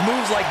 And it's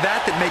moves like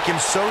that that make him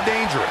so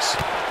dangerous.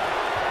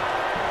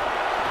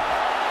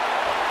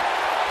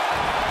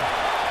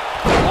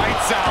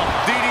 Lights out.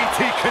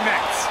 DDT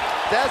connects.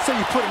 That's how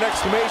you put an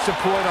exclamation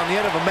point on the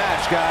end of a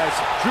match, guys.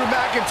 Drew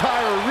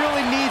McIntyre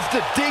really needs to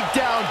dig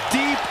down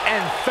deep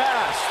and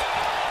fast.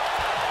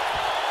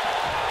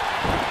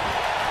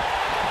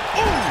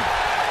 Ooh!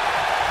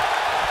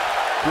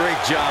 Great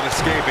job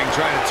escaping,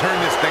 trying to turn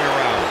this thing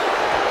around.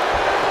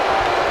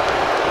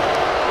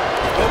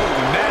 Oh,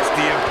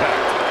 nasty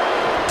impact.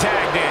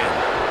 Tagged in.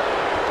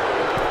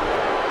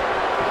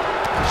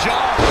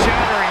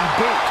 Jaw-shattering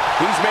boot.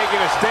 He's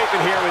making a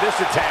statement here with this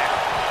attack.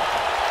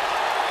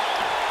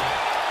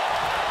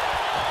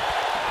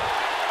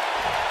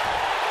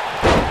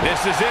 This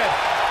is it.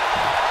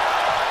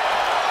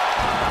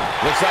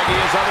 Looks like he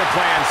has other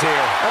plans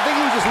here. I think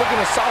he was just looking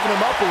to soften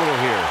him up a little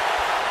here.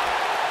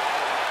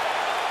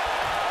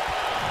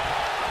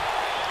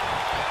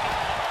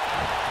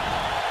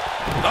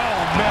 Oh,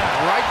 man,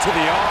 right to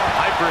the arm.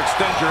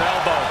 Hyperextend your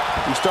elbow.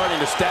 He's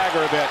starting to stagger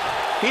a bit.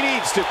 He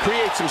needs to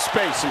create some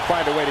space and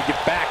find a way to get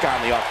back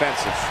on the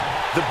offensive.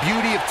 The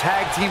beauty of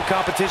tag team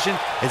competition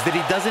is that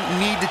he doesn't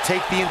need to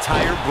take the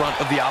entire brunt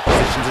of the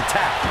opposition's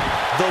attack.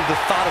 Though the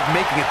thought of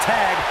making a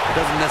tag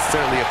doesn't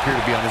necessarily appear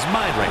to be on his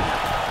mind right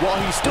now.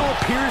 While he still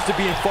appears to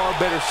be in far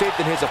better shape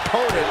than his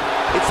opponent,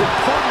 it's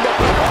important that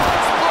the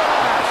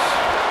splash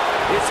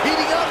is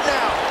heating up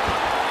now.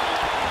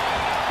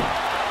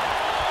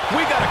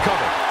 We got to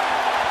cover.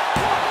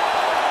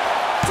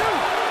 1,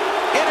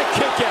 2, and a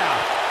kick out.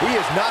 He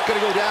is not going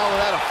to go down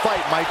without a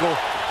fight, Michael.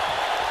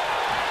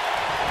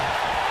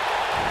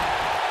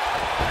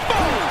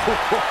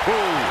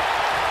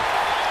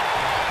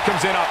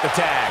 Comes in off the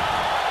tag.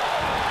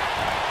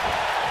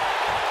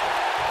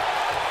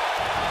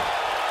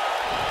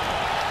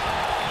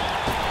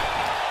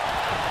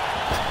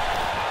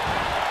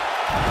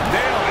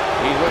 Nailed it.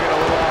 He's looking a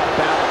little off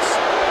balance.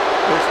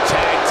 This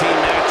tag team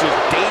match is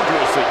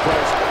dangerously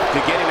close to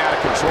getting out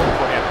of control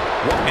for him.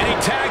 And he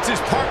tags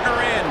his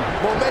partner in.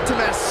 Momentum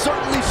has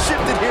certainly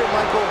shifted here,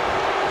 Michael.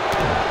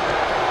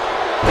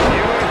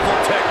 Beautiful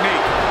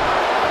technique.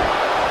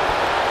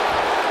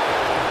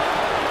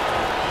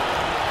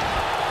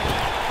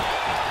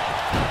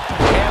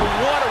 And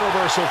what a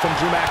reversal from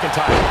Drew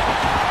McIntyre.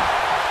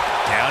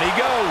 Down he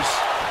goes.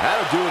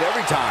 That'll do it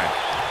every time.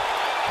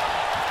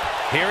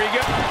 Here he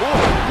goes.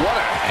 Ooh, what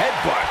a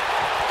headbutt.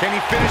 Can he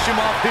finish him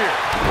off here?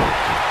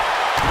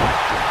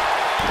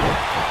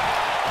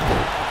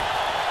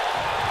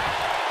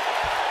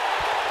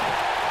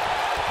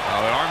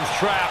 Oh, the arm's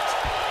trapped.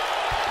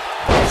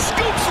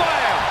 Scoop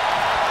slam.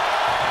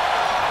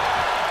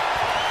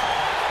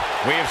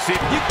 We have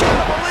seen. You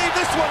gotta believe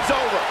this one's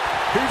over.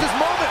 Here's his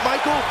moment,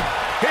 Michael.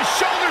 His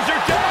shoulders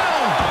are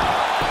down.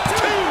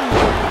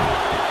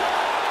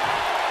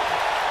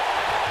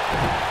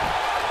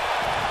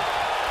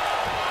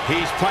 2.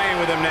 He's playing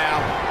with him now.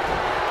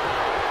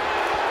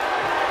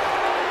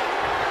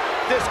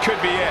 This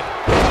could be it.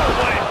 Oh,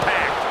 what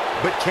impact.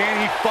 But can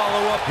he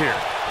follow up here?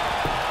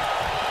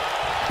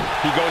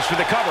 He goes for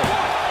the cover.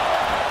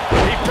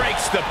 He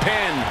breaks the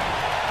pin.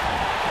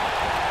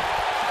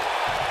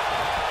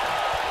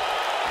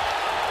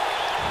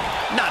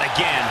 Not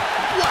again.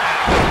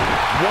 Wow.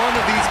 One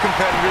of these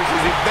competitors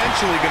is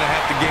eventually going to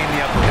have to gain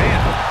the upper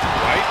hand,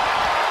 right?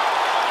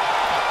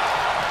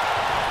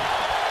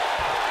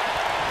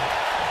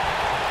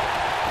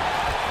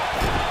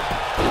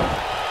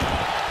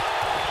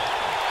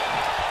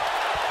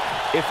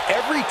 If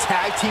every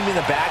tag team in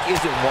the back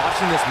isn't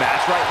watching this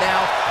match right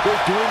now,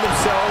 they're doing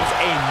themselves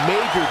a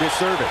major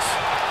disservice.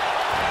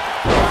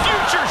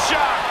 Future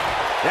shock.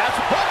 That's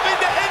hoping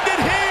to end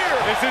it here.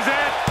 This is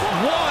it.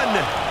 1.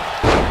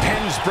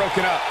 Pin's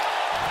broken up.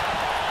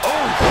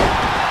 Oh,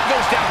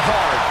 goes down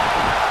hard.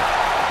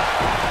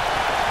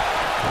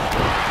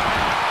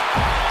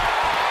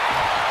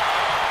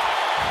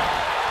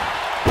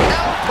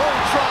 Elbow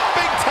drop,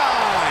 big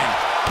time.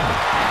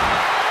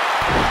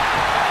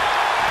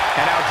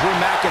 And now Drew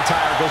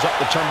McIntyre goes up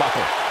the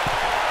turnbuckle.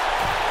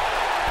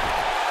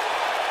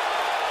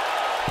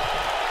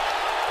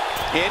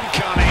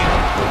 Incoming.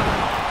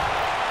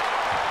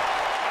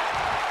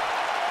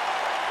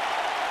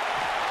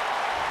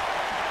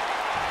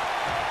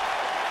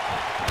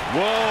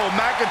 Whoa,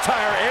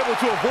 McIntyre able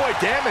to avoid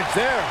damage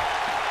there.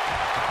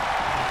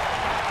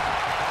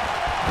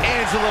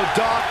 Angelo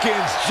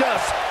Dawkins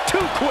just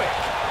too quick.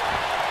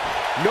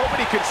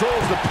 Nobody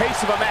controls the pace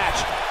of a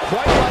match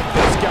quite like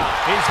this guy.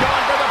 He's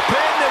going for the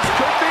pin. This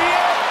could be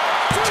it.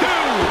 2.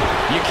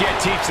 You can't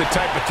teach the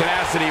type of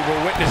tenacity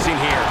we're witnessing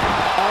here.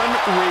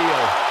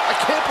 Unreal. I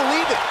can't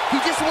believe it. He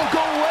just won't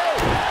go away.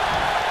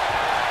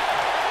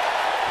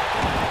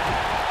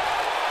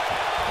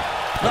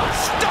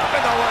 Stop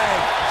in the leg.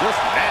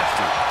 Just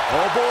nasty.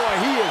 Oh boy,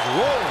 he is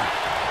rolling.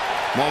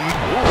 Ooh,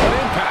 what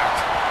impact.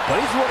 But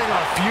he's running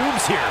on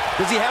fumes here.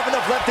 Does he have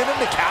enough left in him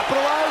to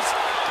capitalize?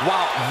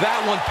 Wow, that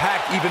one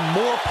packed even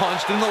more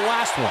punch than the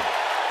last one.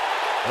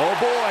 Oh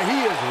boy, he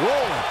is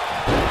rolling.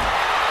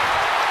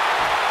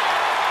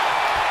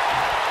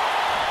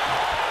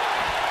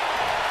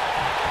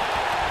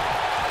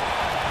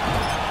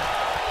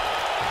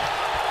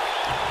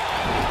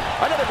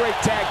 Another great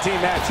tag team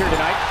match here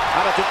tonight.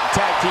 I don't think the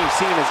tag team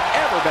scene has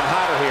ever been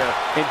hotter here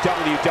in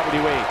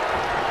WWE.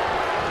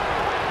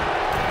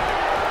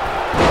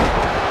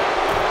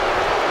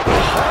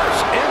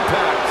 Harsh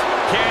impact.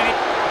 Kenny.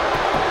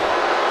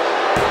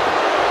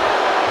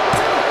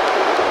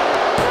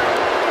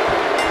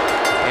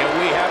 And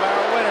we have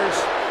our winners.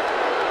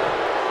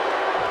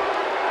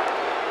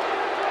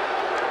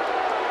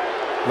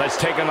 Let's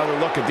take another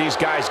look at these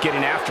guys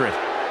getting after it.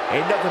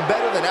 Ain't nothing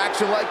better than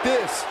action like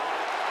this.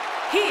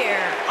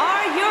 Here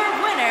are your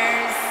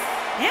winners,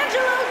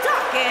 Angelo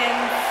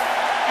Dawkins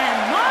and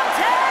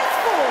Montez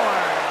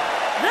Ford,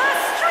 the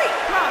Street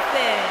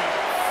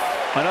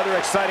Profits. Another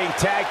exciting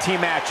tag team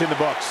match in the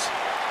books.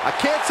 I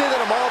can't say that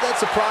I'm all that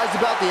surprised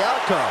about the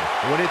outcome.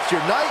 When it's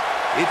your night,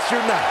 it's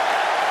your night.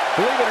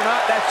 Believe it or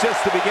not, that's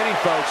just the beginning,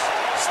 folks.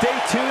 Stay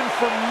tuned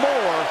for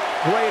more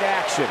great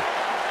action.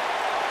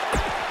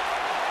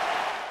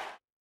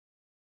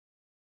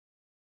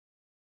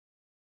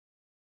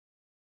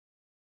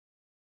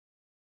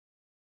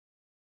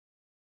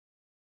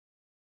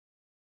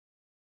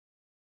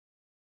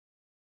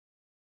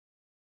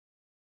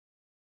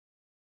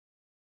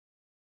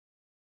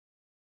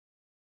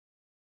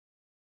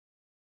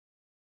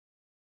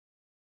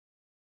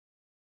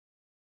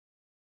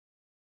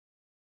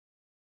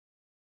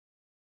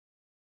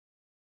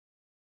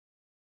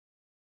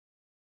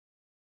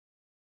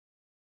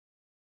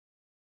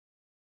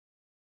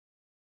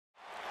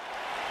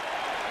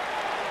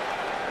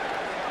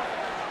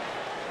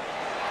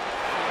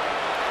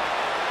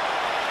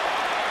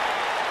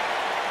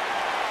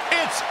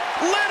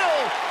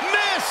 Little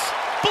Miss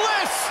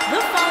Bliss. The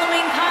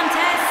following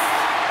contest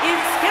is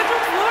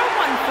scheduled for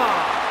one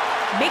fall.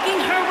 Making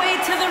her way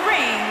to the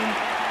ring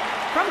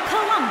from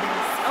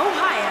Columbus,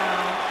 Ohio,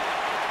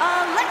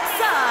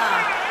 Alexa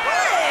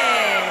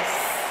Bliss.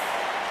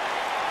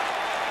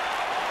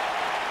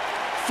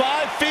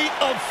 5 feet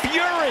of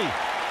fury.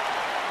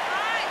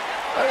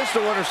 I just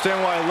don't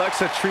understand why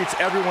Alexa treats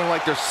everyone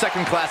like they're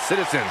second-class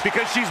citizens.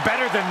 Because she's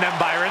better than them,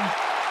 Byron.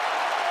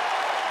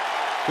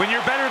 When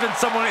you're better than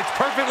someone, it's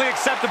perfectly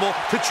acceptable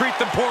to treat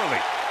them poorly.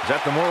 Is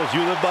that the morals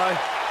you live by?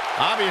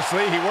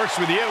 Obviously, he works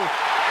with you.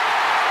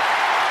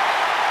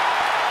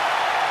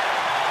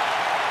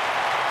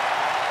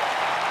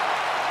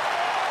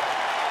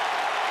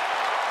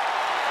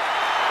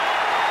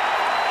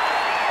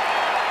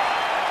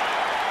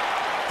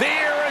 The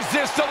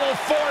irresistible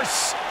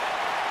force.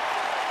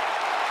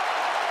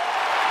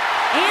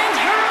 And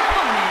her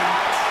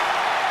opponent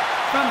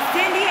from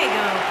San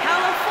Diego,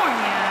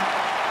 California,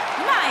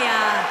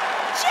 Nia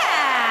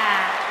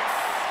Jax.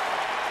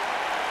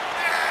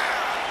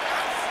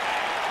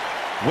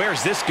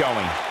 Where's this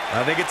going?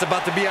 I think it's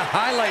about to be a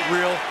highlight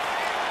reel.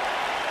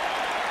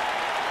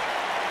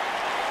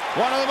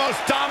 One of the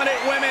most dominant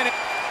women.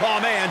 Oh,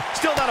 man,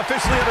 still not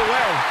officially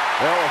underway.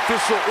 Well,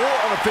 official or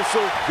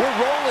unofficial, we're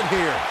rolling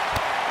here.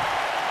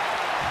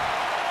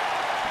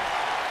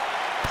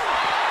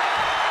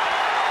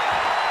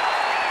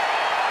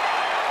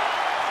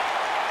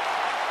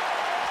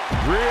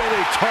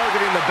 Really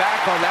targeting the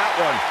back on that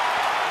one.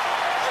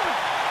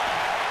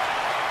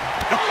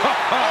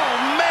 Oh,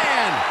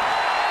 man.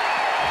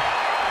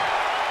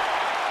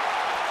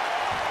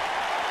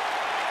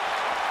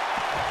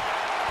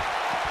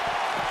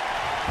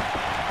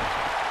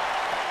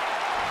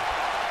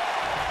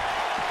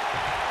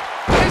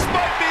 This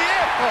might be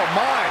it. Oh,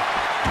 my.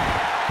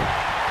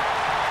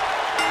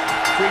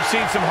 We've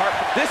seen some heart.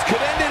 This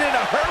could end it in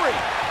a hurry.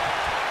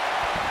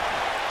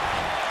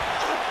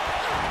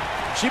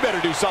 She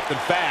better do something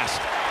fast.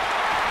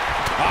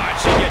 Ah,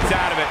 she gets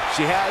out of it.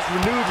 She has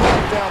renewed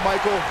life now,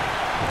 Michael.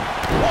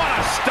 What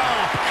a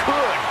stomp.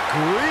 Good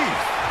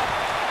grief.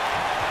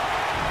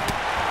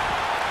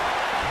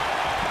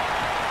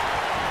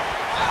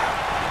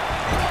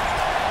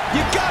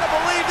 You gotta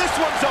believe this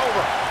one's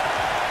over.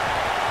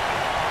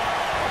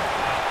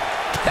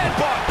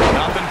 Headbutt.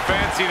 Nothing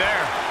fancy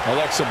there.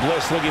 Alexa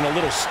Bliss looking a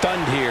little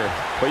stunned here.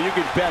 But you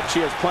can bet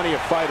she has plenty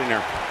of fight in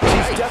her.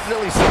 She's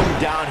definitely slowing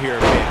down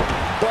here a bit.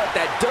 But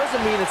that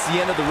doesn't mean it's the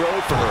end of the road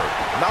for her.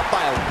 Not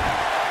by a...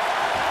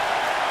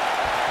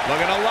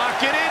 Looking to lock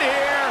it in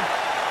here.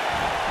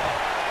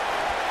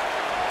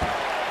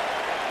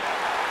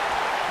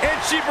 And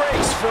she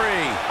breaks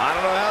free. I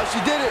don't know how she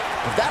did it,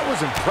 but that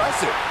was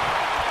impressive.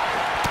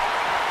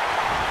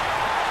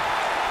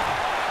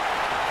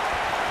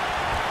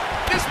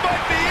 This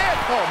might be it.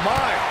 Oh,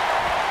 my.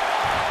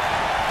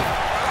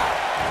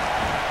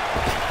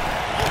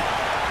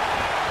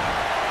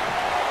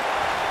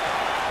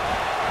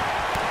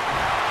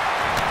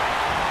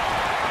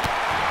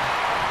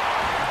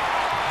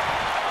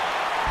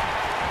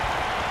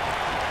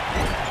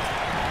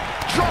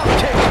 Drop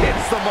kick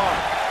hits the mark.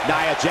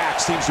 Nia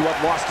Jax seems to have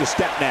lost a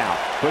step now.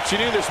 But she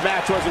knew this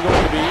match wasn't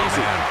going to be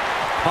easy.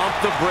 Pump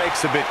the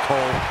brakes a bit, Cole.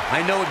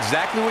 I know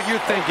exactly what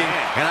you're thinking,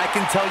 and I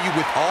can tell you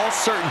with all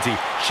certainty,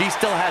 she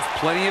still has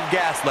plenty of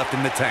gas left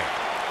in the tank.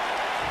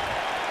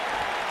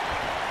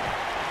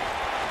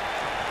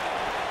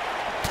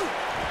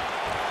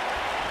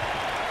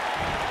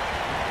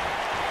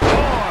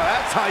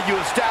 That's how you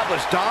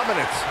establish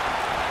dominance.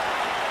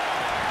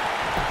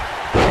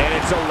 And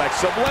it's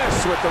Alexa Bliss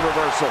with the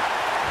reversal.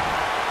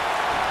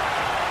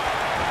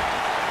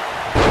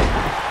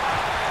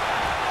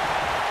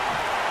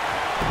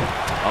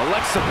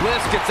 Alexa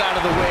Bliss gets out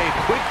of the way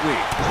quickly.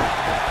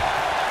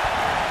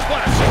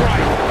 What a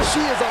strike.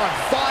 She is on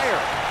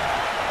fire.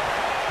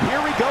 Here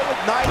we go with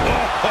Nia.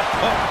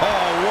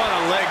 Oh, what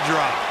a leg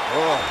drop.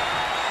 Oh,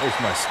 makes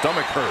my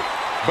stomach hurt.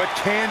 But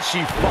can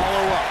she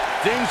follow up?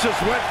 Things just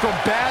went from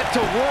bad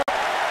to worse.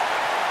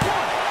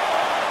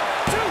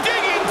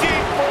 Digging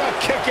deep for a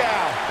kick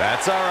out.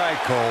 That's all right,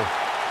 Cole.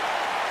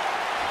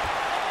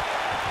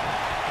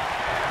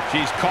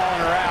 She's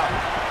calling her out.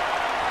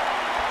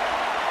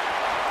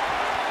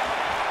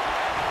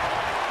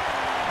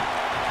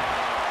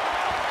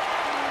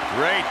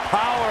 Great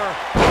power.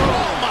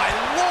 Oh, my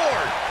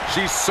Lord.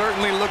 She's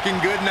certainly looking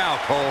good now,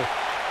 Cole.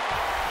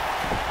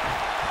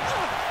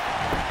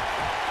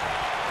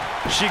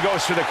 She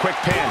goes for the quick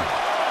pin.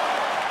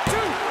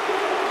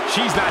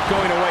 She's not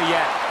going away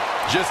yet.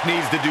 Just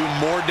needs to do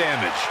more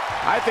damage.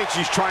 I think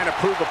she's trying to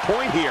prove a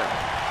point here.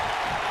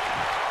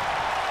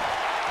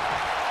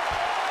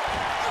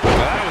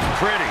 That was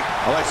pretty.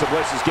 Alexa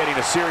Bliss is getting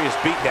a serious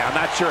beatdown.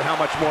 Not sure how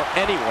much more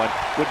anyone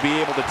would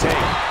be able to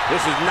take.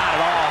 This is not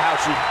at all how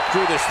she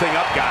drew this thing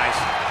up, guys.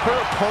 Her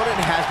opponent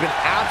has been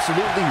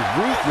absolutely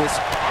ruthless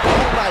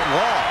all night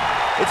long.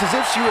 It's as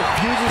if she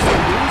refuses to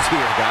lose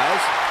here,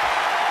 guys.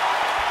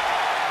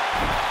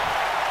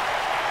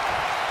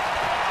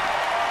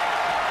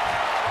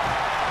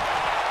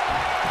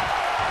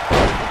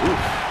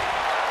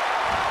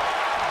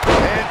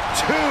 And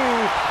two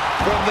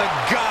from the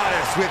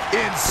goddess with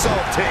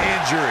insult to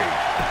injury.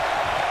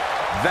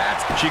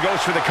 She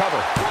goes for the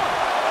cover.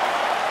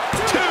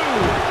 2!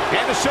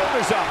 And the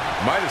shoulders up.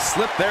 Might have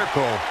slipped there,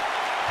 Cole.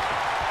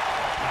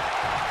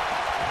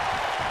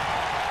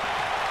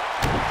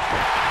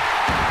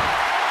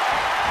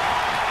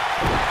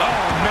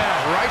 Oh, man,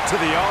 right to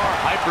the arm.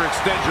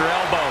 Hyperextend your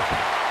elbow.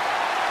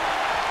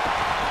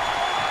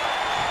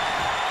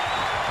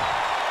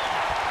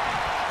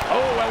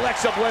 Oh,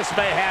 Alexa Bliss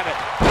may have it.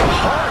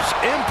 Harsh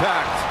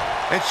impact.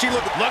 And she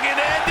looking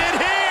to end it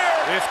here.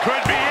 This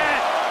could be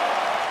it.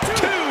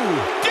 2!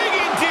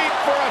 Digging deep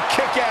for a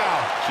kick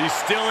out. She's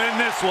still in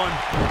this one.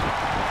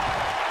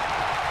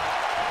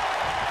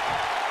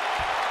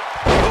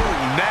 Ooh,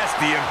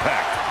 nasty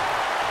impact.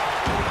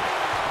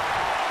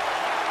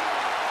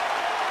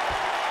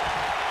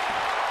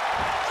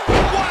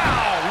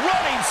 Wow,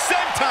 running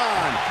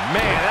senton.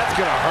 Man, that's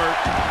gonna hurt.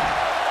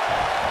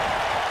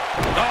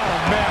 Oh,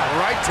 man,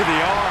 right to the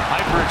arm.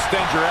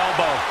 Hyperextend your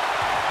elbow.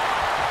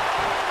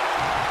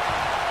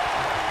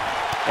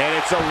 And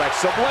it's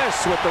Alexa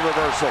Bliss with the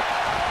reversal.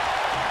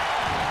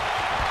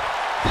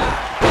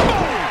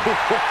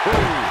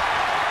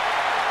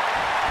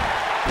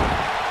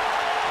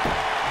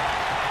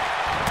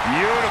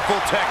 Beautiful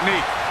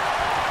technique.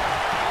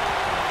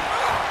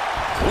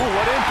 Ooh,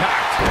 what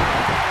impact.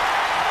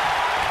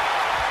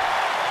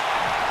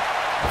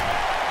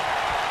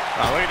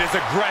 Oh, look at his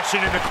aggression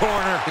in the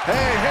corner.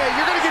 Hey,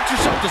 you're gonna get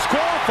yourself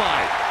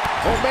disqualified.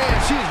 Oh, man,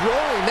 she's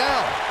rolling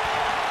now.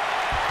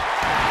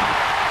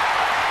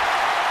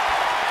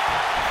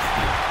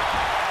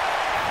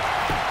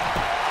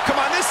 Come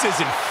on, this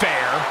isn't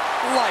fair.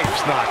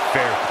 Life's not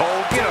fair,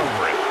 Cole. Get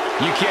over it.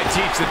 You can't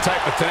teach the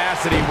type of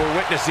tenacity we're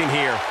witnessing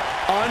here.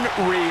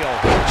 Unreal.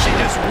 She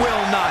just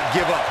will not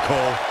give up,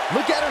 Cole.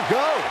 Look at her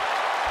go.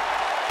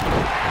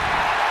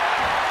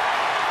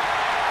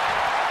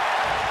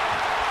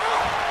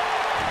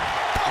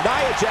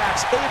 Nia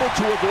Jax able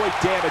to avoid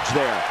damage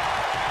there.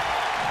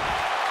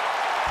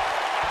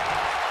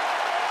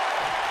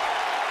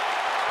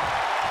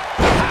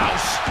 How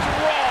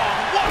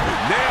strong. What?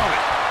 Nailed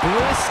it.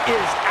 Bliss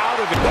is out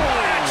of it.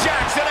 Nia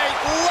Jax in a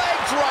leg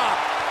drop.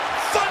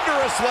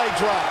 Thunderous leg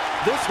drop.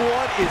 This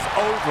one is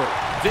over.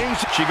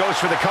 She goes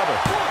for the cover.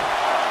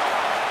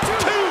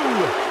 2!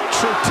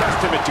 True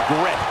testament to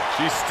grit.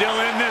 She's still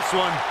in this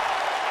one.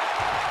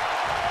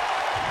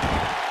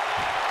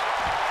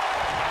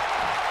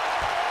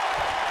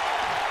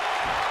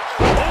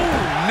 Oh,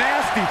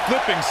 nasty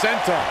flipping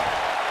senton.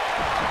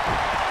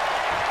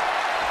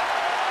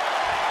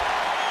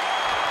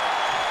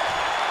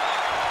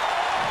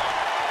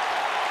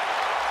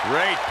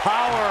 Great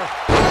power.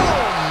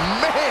 Oh,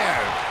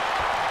 man.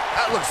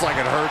 That looks like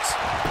it hurts.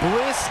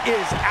 Bliss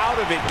is out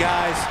of it,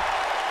 guys.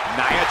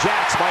 Nia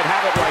Jax might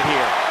have it right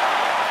here.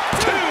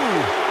 2!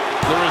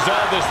 The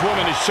resolve this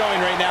woman is showing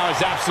right now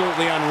is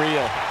absolutely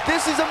unreal.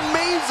 This is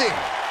amazing.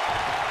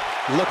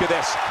 Look at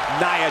this.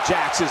 Nia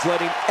Jax is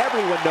letting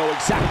everyone know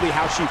exactly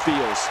how she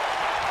feels.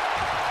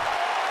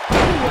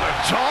 Ooh, what a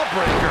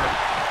jawbreaker.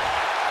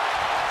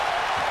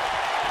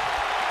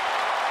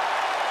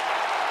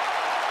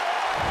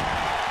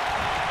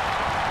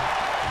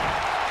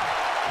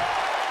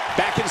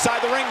 back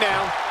inside the ring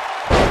now.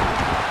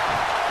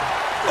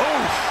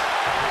 Oh!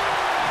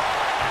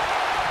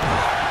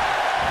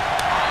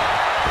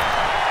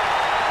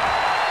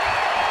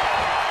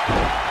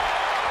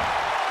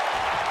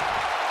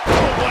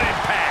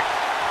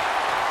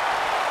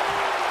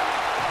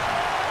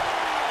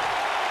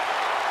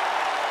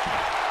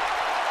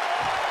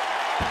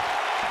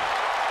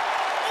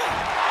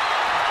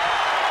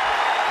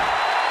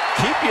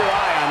 Keep your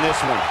eye on this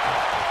one.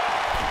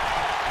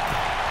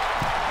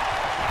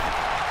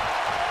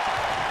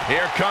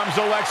 Here comes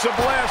Alexa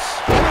Bliss.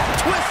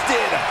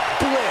 Twisted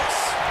Bliss.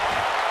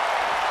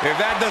 If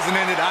that doesn't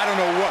end it, I don't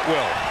know what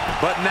will.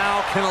 But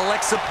now, can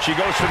Alexa... She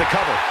goes for the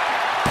cover.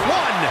 1,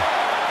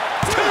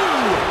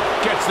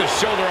 2. Gets the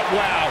shoulder up.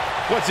 Wow.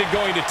 What's it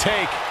going to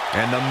take?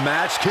 And the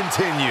match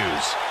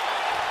continues.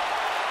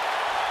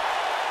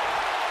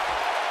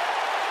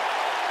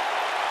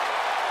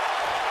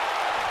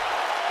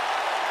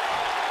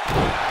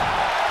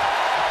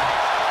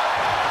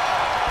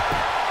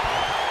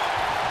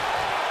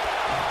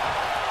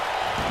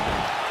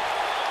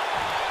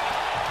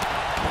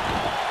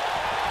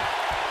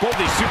 Both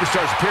these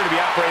superstars appear to be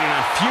operating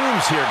on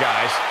fumes here,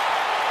 guys.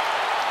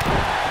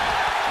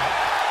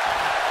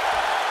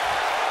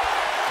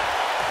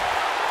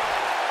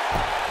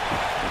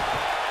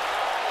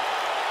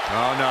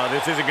 Oh, no,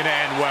 this isn't going to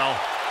end well.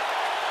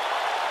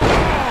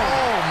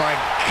 Oh, my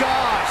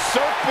gosh.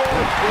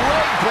 Surfboard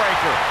leg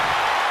breaker.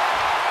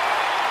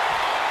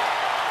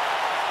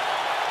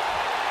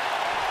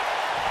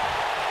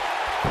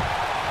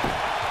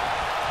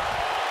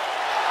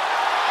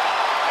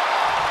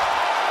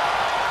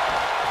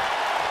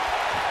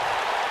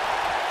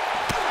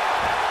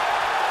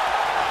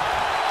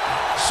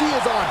 She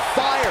is on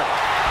fire.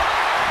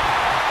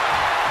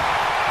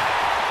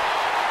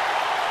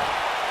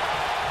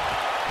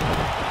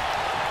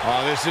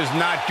 Oh, this is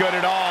not good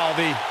at all.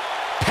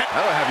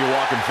 That'll have you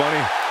walking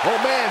funny. Oh,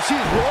 man, she's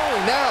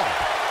rolling now.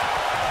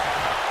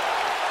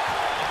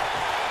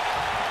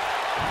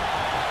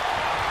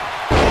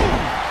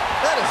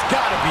 That has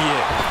got to be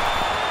it.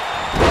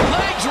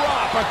 Leg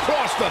drop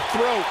across the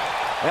throat.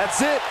 That's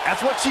it.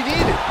 That's what she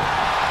needed.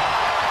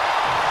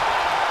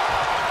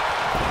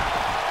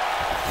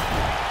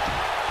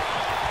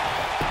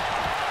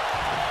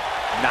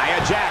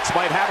 Nia Jax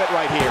might have it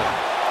right here.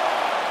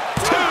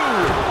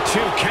 2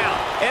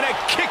 count and a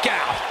kick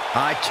out.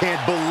 I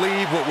can't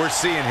believe what we're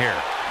seeing here.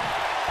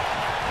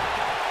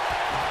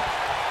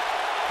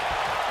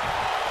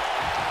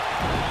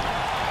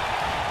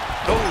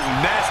 Oh,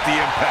 nasty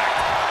impact.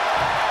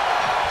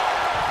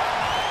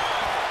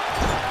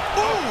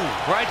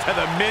 Ooh, right to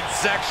the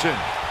midsection.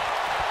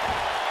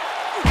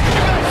 You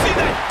guys see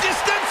that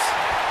distance?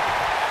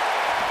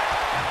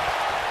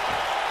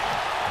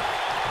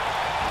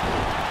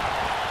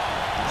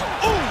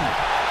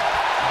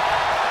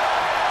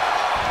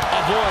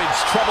 Avoids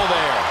trouble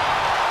there.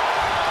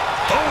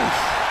 Oof.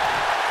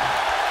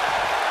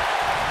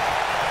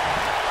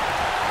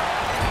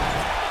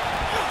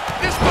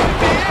 This might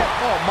be it.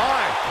 Oh,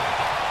 my.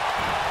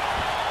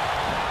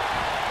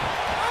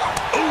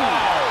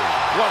 Oh,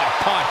 what a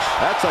punch.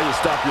 That's how you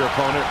stop your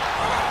opponent.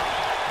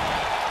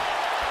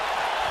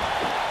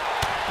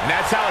 And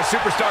that's how a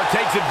superstar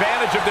takes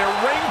advantage of their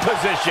ring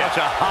position. Such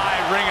a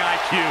high ring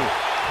IQ.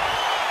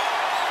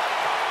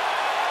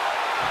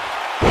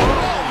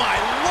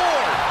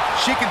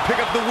 She can pick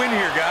up the win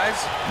here, guys.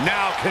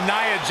 Now, can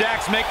Nia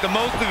Jax make the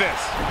most of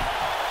this?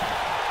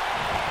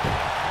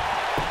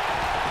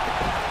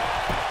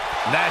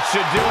 That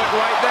should do it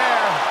right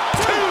there.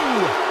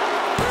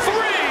 2,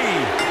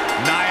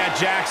 3. Nia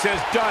Jax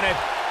has done it.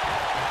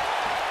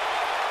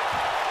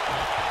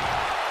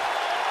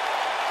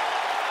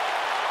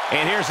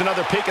 And here's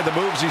another peek at the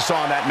moves you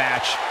saw in that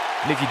match.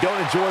 And if you don't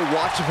enjoy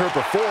watching her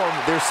perform,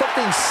 there's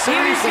something Here is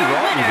seriously your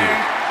wrong with winner,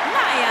 you.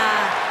 Nia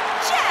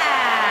Jax.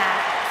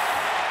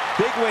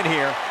 Big win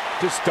here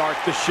to start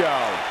the show.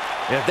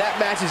 And if that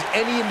match is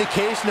any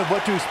indication of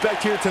what to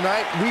expect here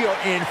tonight, we are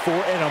in for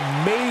an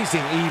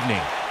amazing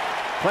evening.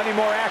 Plenty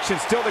more action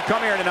still to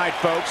come here tonight,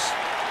 folks.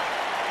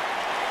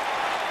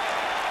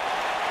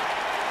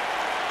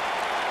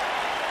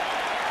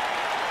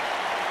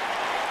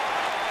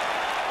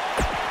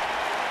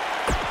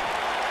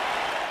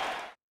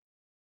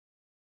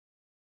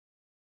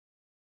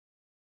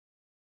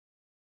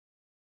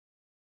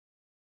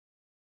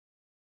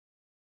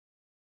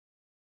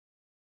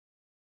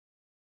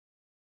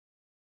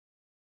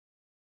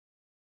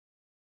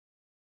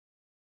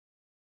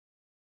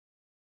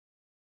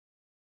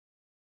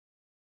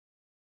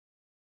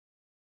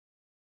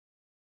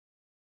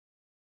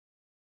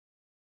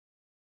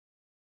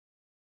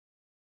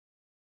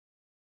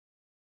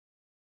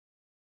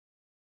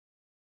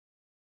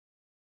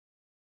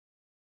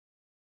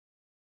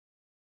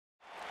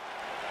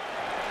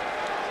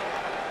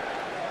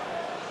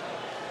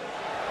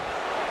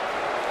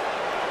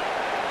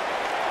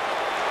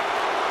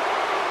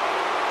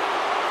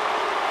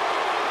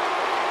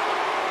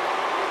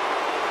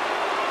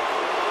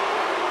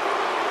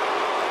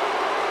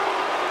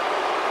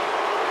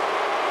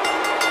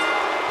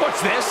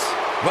 What's this?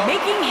 Well,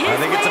 making his I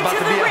think way it's about to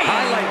to the be a ring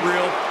highlight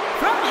reel.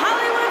 from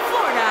Hollywood,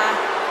 Florida,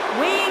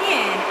 weighing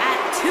in at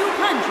 200.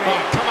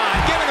 Oh, come on,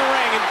 get in the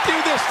ring and do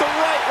this the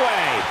right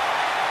way.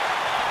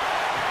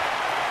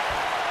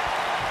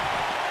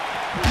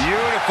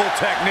 Beautiful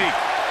technique.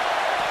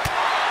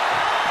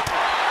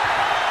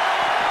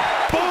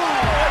 Boom!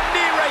 A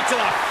knee right to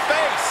the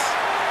face.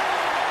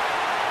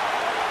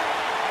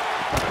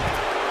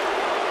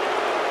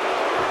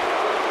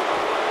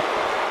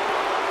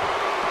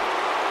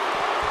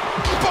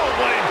 Boom,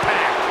 what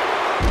impact.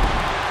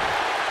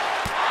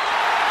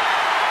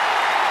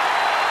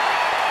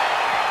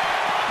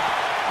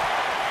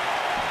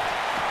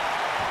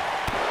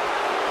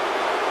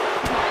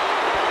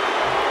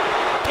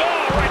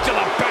 Oh, right to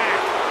the back.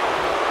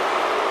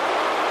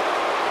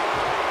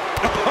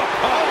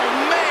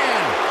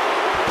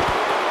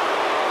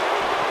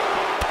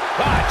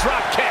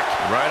 Drop kick.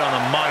 Right on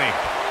the money.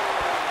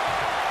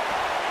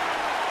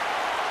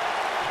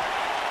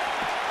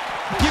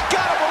 You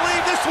gotta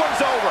believe this one's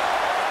over.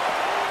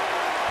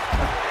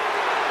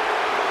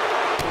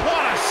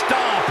 What a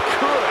stomp.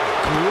 Good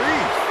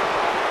grief.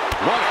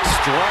 What a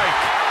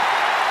strike.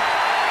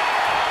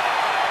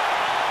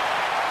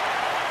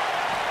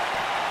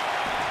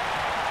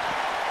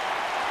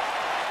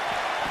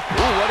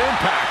 Ooh, what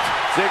impact.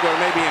 Ziggler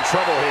may be in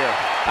trouble here.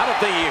 I don't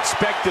think he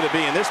expected to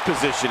be in this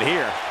position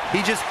here.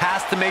 He just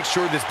has to make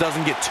sure this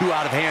doesn't get too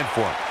out of hand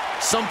for him.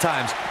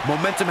 Sometimes,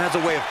 momentum has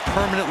a way of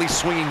permanently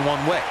swinging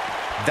one way.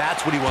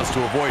 That's what he wants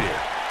to avoid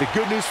here. The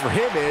good news for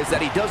him is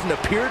that he doesn't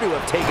appear to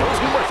have taken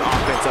too much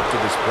offense up to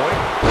this point.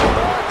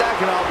 But that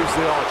can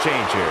obviously all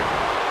change here.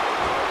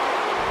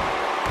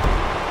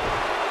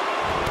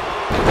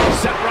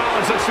 Seth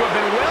Rollins looks to have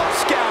been well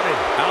scouted.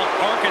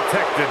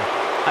 Out-architected.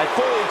 I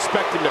fully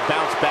expect him to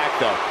bounce back,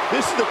 though.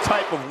 This is the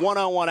type of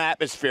one-on-one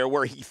atmosphere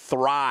where he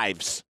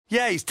thrives.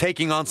 Yeah, he's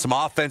taking on some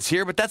offense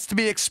here, but that's to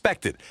be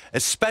expected,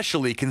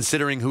 especially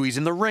considering who he's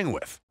in the ring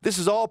with. This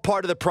is all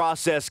part of the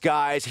process,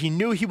 guys. He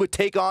knew he would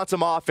take on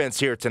some offense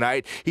here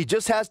tonight. He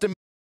just has to